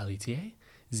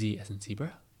 Z as in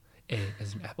zebra, A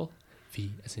as in apple,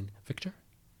 V as in Victor,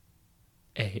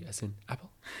 A as in apple,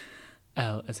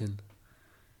 L as in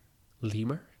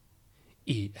lemur,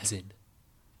 E as in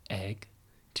egg,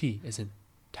 T as in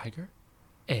tiger,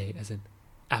 A as in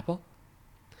apple,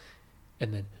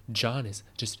 and then John is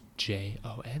just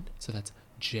JON, so that's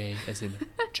J as in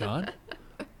John,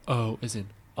 O as in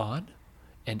on,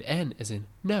 and N as in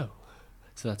no.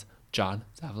 So that's John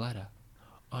Zavaleta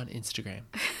on Instagram.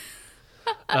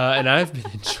 And I've been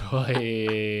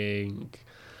enjoying...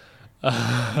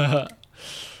 what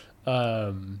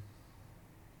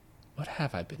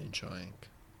have I been enjoying?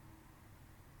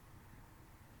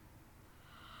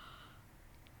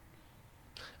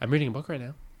 I'm reading a book right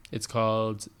now. It's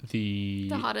called The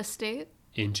Hottest State.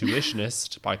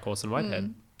 Intuitionist by Colson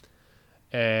Whitehead.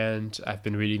 And I've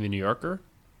been reading The New Yorker.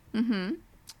 Mm-hmm.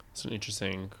 Some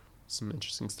interesting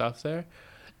stuff there.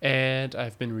 And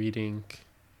I've been reading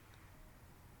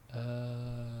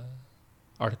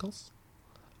articles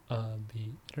on the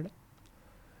internet.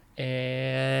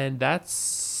 And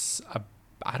that's...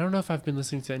 I don't know if I've been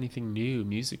listening to anything new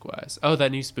music-wise. Oh, that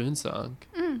new Spoon song.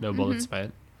 No Bullets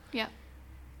Spent. Yeah.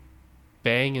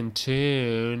 Bang and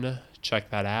Tune.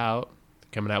 Check that out.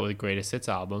 Coming out with a Greatest Hits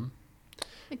album.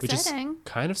 Exciting. Which is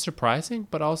kind of surprising,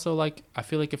 but also, like, I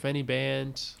feel like if any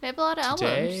band They have a lot of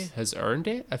today albums. has earned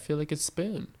it, I feel like it's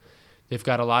Spoon. They've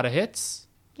got a lot of hits.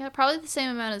 Yeah, probably the same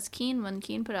amount as Keen when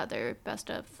Keen put out their best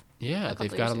of. Yeah,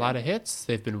 they've got a lot of hits.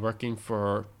 They've been working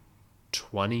for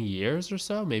 20 years or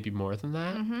so, maybe more than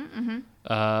that.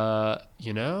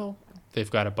 You know,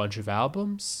 they've got a bunch of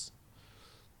albums.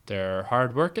 They're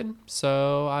hardworking,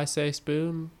 so I say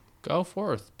Spoon, go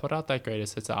forth. Put out that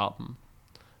Greatest Hits album.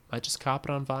 Might just cop it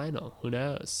on vinyl. Who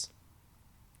knows?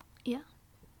 Yeah.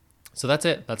 So that's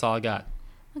it. That's all I got.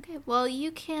 Okay, well, you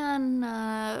can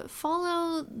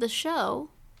follow the show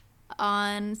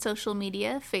on social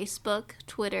media, Facebook,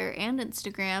 Twitter, and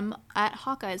Instagram at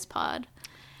Hawkeyes Pod.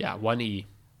 Yeah, 1 E.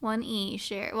 1 E,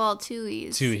 share. Well, 2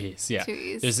 E's. 2 E's, yeah. 2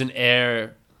 E's. There's an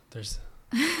air. There's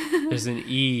an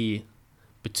E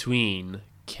between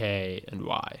K and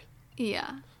Y.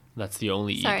 Yeah. That's the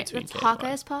only E Sorry, between that's K and Y.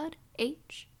 Hawkeyes Pod. HAWKEYESPOD.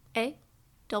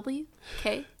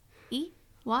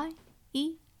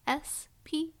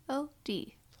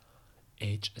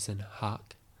 H as in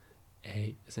hawk,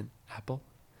 A as in apple,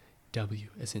 W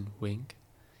as in wing,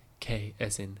 K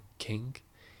as in king,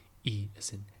 E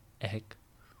as in egg,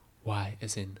 Y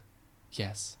as in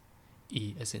yes,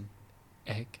 E as in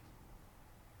egg,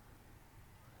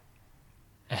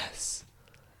 S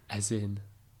as in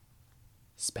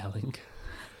spelling,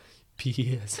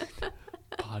 P as in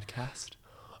podcast,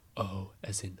 O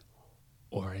as in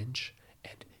orange,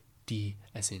 and D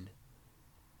as in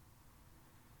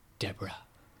Deborah.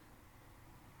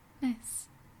 Nice.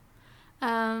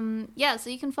 Yeah, so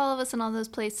you can follow us in all those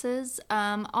places.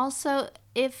 Also,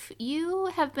 if you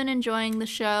have been enjoying the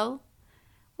show,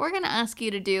 we're going to ask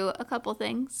you to do a couple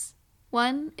things.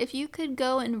 One, if you could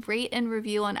go and rate and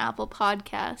review on Apple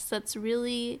Podcasts, that's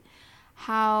really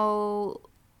how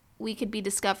we could be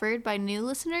discovered by new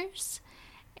listeners.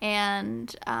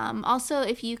 And also,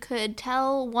 if you could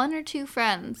tell 1 or 2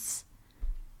 friends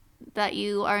that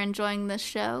you are enjoying this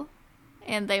show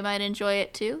and they might enjoy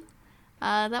it too,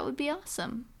 that would be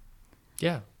awesome.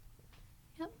 Yeah.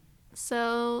 Yep.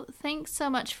 So thanks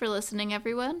so much for listening,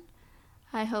 everyone.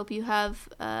 I hope you have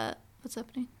what's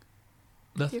happening?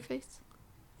 Nothing. Your face?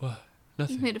 What? You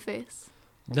Nothing. made a face.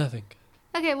 Nothing.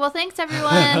 Okay, well, thanks,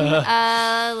 everyone.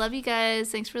 Love you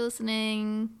guys. Thanks for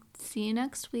listening. See you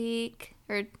next week.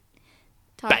 Or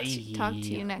talk to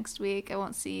you next week. I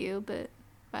won't see you, but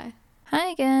bye. Hi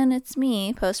again. It's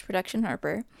me, Post-Production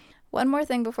Harper. One more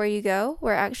thing before you go.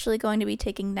 We're actually going to be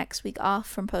taking next week off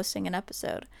from posting an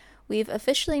episode. We've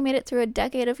officially made it through a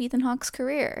decade of Ethan Hawke's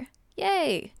career.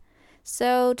 Yay!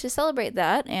 So to celebrate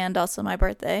that, and also my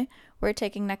birthday, we're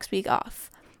taking next week off.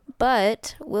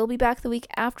 But we'll be back the week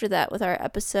after that with our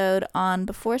episode on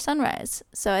Before Sunrise.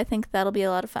 So I think that'll be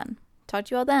a lot of fun. Talk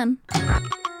to you all then.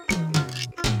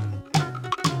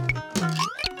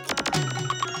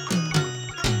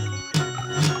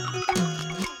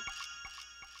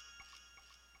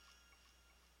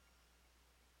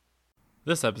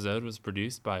 This episode was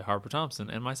produced by Harper Thompson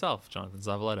and myself, Jonathan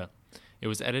Zavaleta. It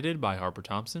was edited by Harper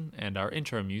Thompson, and our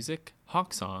intro music,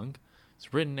 Hawk Song,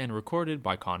 is written and recorded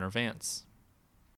by Connor Vance.